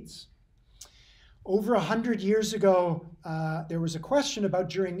 gaits. Over 100 years ago, there was a question about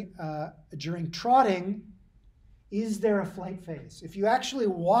during trotting, is there a flight phase? If you actually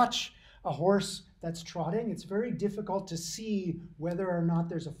watch a horse that's trotting, it's very difficult to see whether or not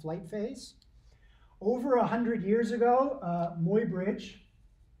there's a flight phase. Over 100 years ago, Muybridge,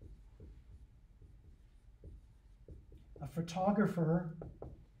 a photographer,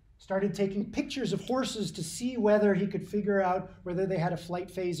 started taking pictures of horses to see whether he could figure out whether they had a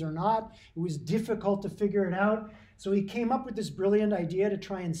flight phase or not. It was difficult to figure it out. So he came up with this brilliant idea to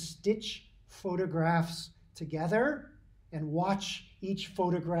try and stitch photographs together and watch each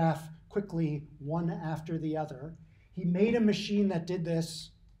photograph quickly, one after the other. He made a machine that did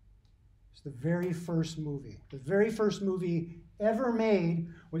this. It's the very first movie. The very first movie ever made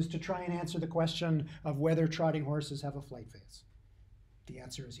was to try and answer the question of whether trotting horses have a flight phase. The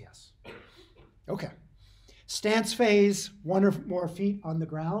answer is yes. Okay. Stance phase, one or more feet on the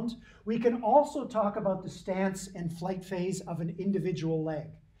ground. We can also talk about the stance and flight phase of an individual leg.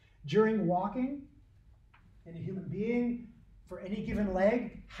 During walking, in a human being, for any given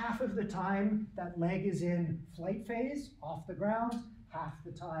leg, half of the time that leg is in flight phase, off the ground, half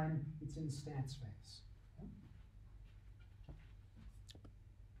the time it's in stance phase.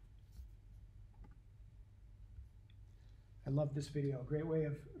 I love this video. Great way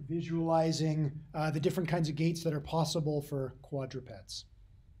of visualizing the different kinds of gaits that are possible for quadrupeds.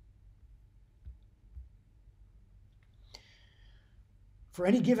 For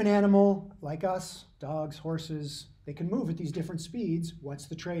any given animal, like us, dogs, horses, they can move at these different speeds. What's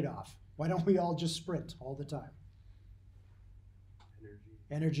the trade-off? Why don't we all just sprint all the time?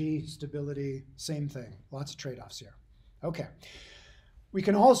 Energy, stability, same thing. Lots of trade-offs here. Okay. We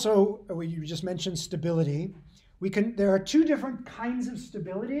can also, you just mentioned stability. There are 2 different kinds of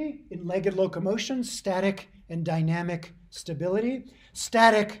stability in legged locomotion, static and dynamic stability.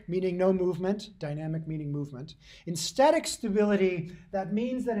 Static meaning no movement, dynamic meaning movement. In static stability, that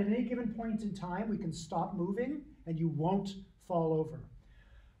means that at any given point in time, we can stop moving and you won't fall over.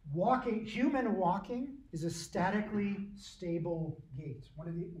 Human walking is a statically stable gait.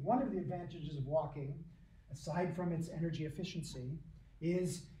 One of the advantages of walking, aside from its energy efficiency,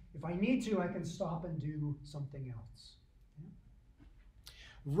 is if I need to, I can stop and do something else.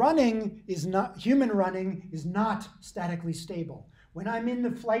 Human running is not statically stable. When I'm in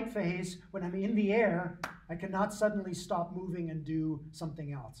the flight phase, when I'm in the air, I cannot suddenly stop moving and do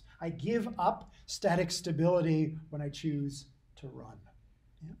something else. I give up static stability when I choose to run.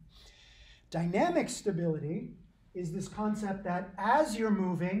 Yeah. Dynamic stability is this concept that as you're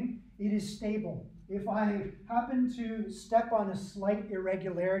moving, it is stable. If I happen to step on a slight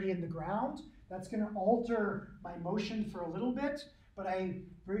irregularity in the ground, that's going to alter my motion for a little bit, but I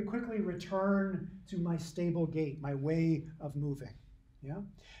very quickly return to my stable gait, my way of moving. Yeah?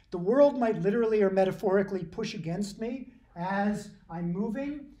 The world might literally or metaphorically push against me as I'm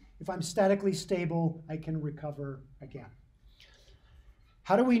moving. If I'm statically stable, I can recover again.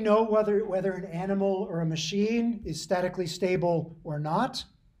 How do we know whether an animal or a machine is statically stable or not?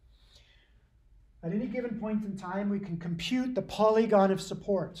 At any given point in time, we can compute the polygon of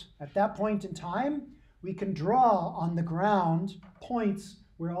support. At that point in time, we can draw on the ground points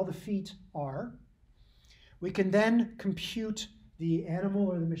where all the feet are. We can then compute the animal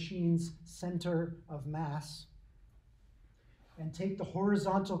or the machine's center of mass and take the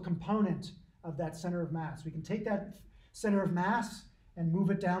horizontal component of that center of mass. We can take that center of mass and move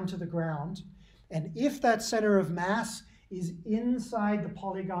it down to the ground. And if that center of mass is inside the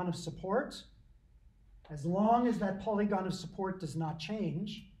polygon of support, as long as that polygon of support does not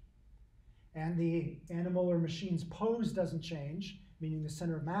change, and the animal or machine's pose doesn't change, meaning the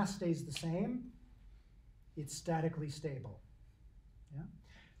center of mass stays the same, it's statically stable. Yeah?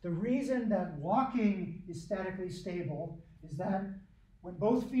 The reason that walking is statically stable is that when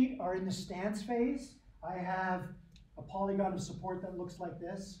both feet are in the stance phase, I have a polygon of support that looks like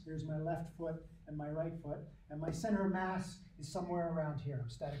this. Here's my left foot and my right foot. And my center of mass is somewhere around here,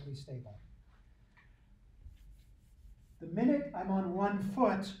 statically stable. The minute I'm on one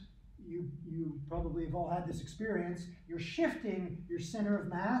foot, you probably have all had this experience, you're shifting your center of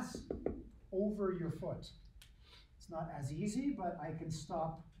mass over your foot. It's not as easy, but I can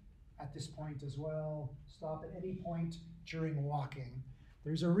stop at this point as well, stop at any point during walking.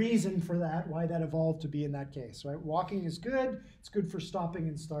 There's a reason for that, why that evolved to be in that case, right? Walking is good, it's good for stopping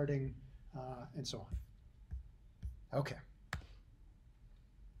and starting, and so on. Okay.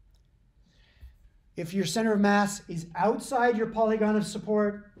 If your center of mass is outside your polygon of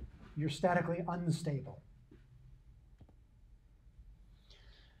support, you're statically unstable.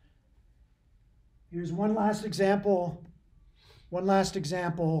 Here's one last example. We'll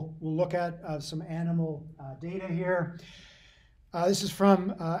look at some animal data here. This is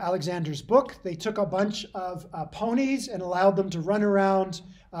from Alexander's book. They took a bunch of ponies and allowed them to run around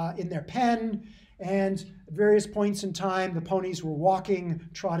in their pen. And at various points in time, the ponies were walking,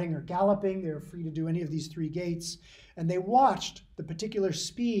 trotting, or galloping. They were free to do any of these three gaits. And they watched the particular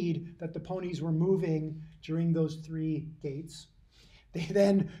speed that the ponies were moving during those three gaits. They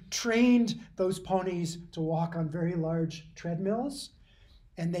then trained those ponies to walk on very large treadmills,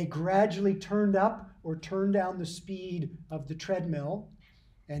 and they gradually turned up or turned down the speed of the treadmill.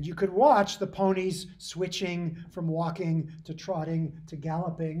 And you could watch the ponies switching from walking to trotting to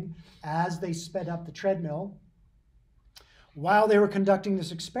galloping as they sped up the treadmill. While they were conducting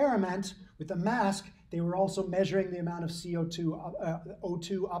this experiment with a mask, they were also measuring the amount of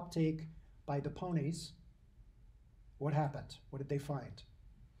O2 uptake by the ponies. What happened? What did they find?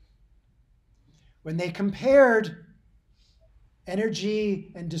 When they compared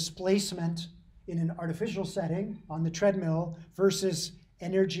energy and displacement in an artificial setting on the treadmill versus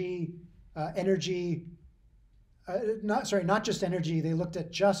not just energy, they looked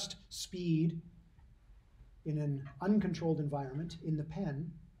at just speed in an uncontrolled environment in the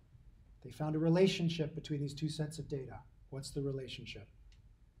pen, they found a relationship between these two sets of data. What's the relationship?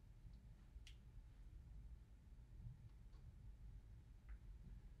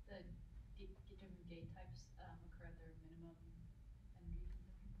 Different gait types occur at their minimum energy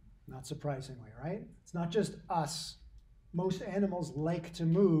consumption. Not surprisingly, right? It's not just us. Most animals like to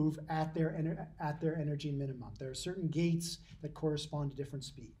move at their energy minimum. There are certain gaits that correspond to different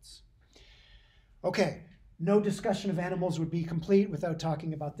speeds. Okay, no discussion of animals would be complete without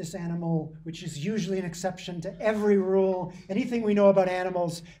talking about this animal, which is usually an exception to every rule. Anything we know about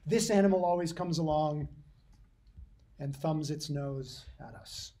animals, this animal always comes along and thumbs its nose at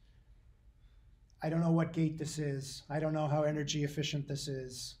us. I don't know what gait this is. I don't know how energy efficient this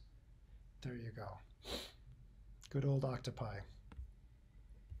is. There you go. Good old octopi.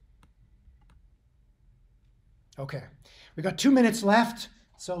 Okay, we got 2 minutes left,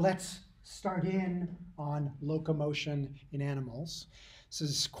 so let's start in on locomotion in animals. This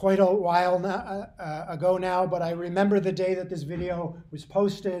is quite a while ago now, but I remember the day that this video was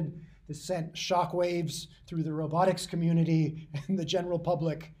posted. This sent shockwaves through the robotics community and the general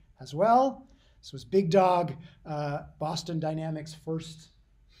public as well. This was Big Dog, Boston Dynamics' first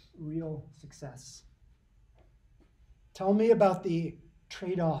real success. Tell me about the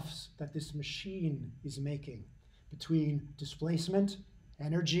trade-offs that this machine is making between displacement,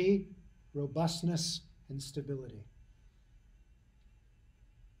 energy, robustness, and stability.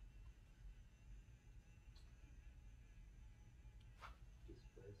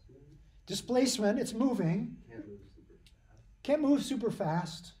 Displacement, it's moving. Can't move super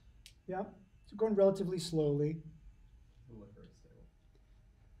fast. Yeah, it's going relatively slowly.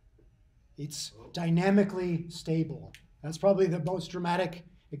 It's dynamically stable. That's probably the most dramatic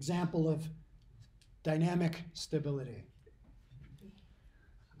example of dynamic stability.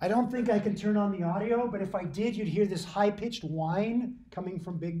 I don't think I can turn on the audio, but if I did, you'd hear this high-pitched whine coming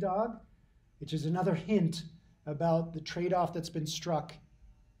from Big Dog, which is another hint about the trade-off that's been struck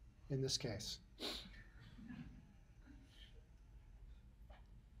in this case.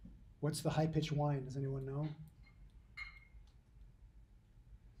 What's the high-pitched whine? Does anyone know?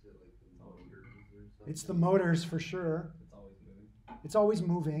 It's the motors for sure. It's always moving. It's always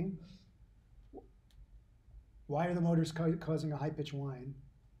moving. Why are the motors causing a high-pitched whine?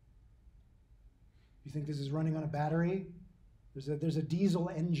 You think this is running on a battery? There's a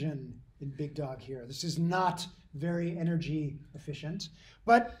diesel engine in Big Dog here. This is not very energy efficient,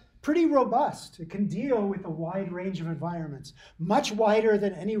 but pretty robust. It can deal with a wide range of environments, much wider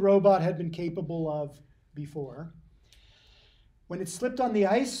than any robot had been capable of before. When it slipped on the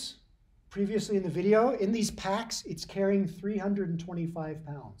ice, previously in the video, in these packs, it's carrying 325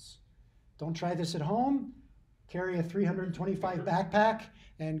 pounds. Don't try this at home. carry a 325 backpack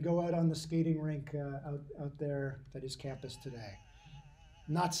and go out on the skating rink out there that is campus today.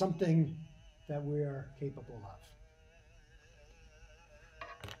 Not something that we are capable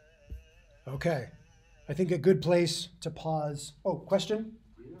of. Okay, I think a good place to pause. Oh, question?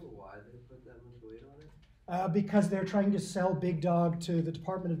 Do you know why they put that much weight on it? Because they're trying to sell Big Dog to the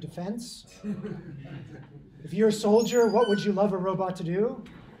Department of Defense. If you're a soldier, what would you love a robot to do?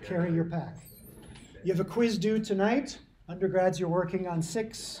 Carry your pack. You have a quiz due tonight. Undergrads, you're working on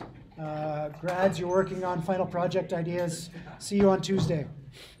 6. Grads, you're working on final project ideas. See you on Tuesday.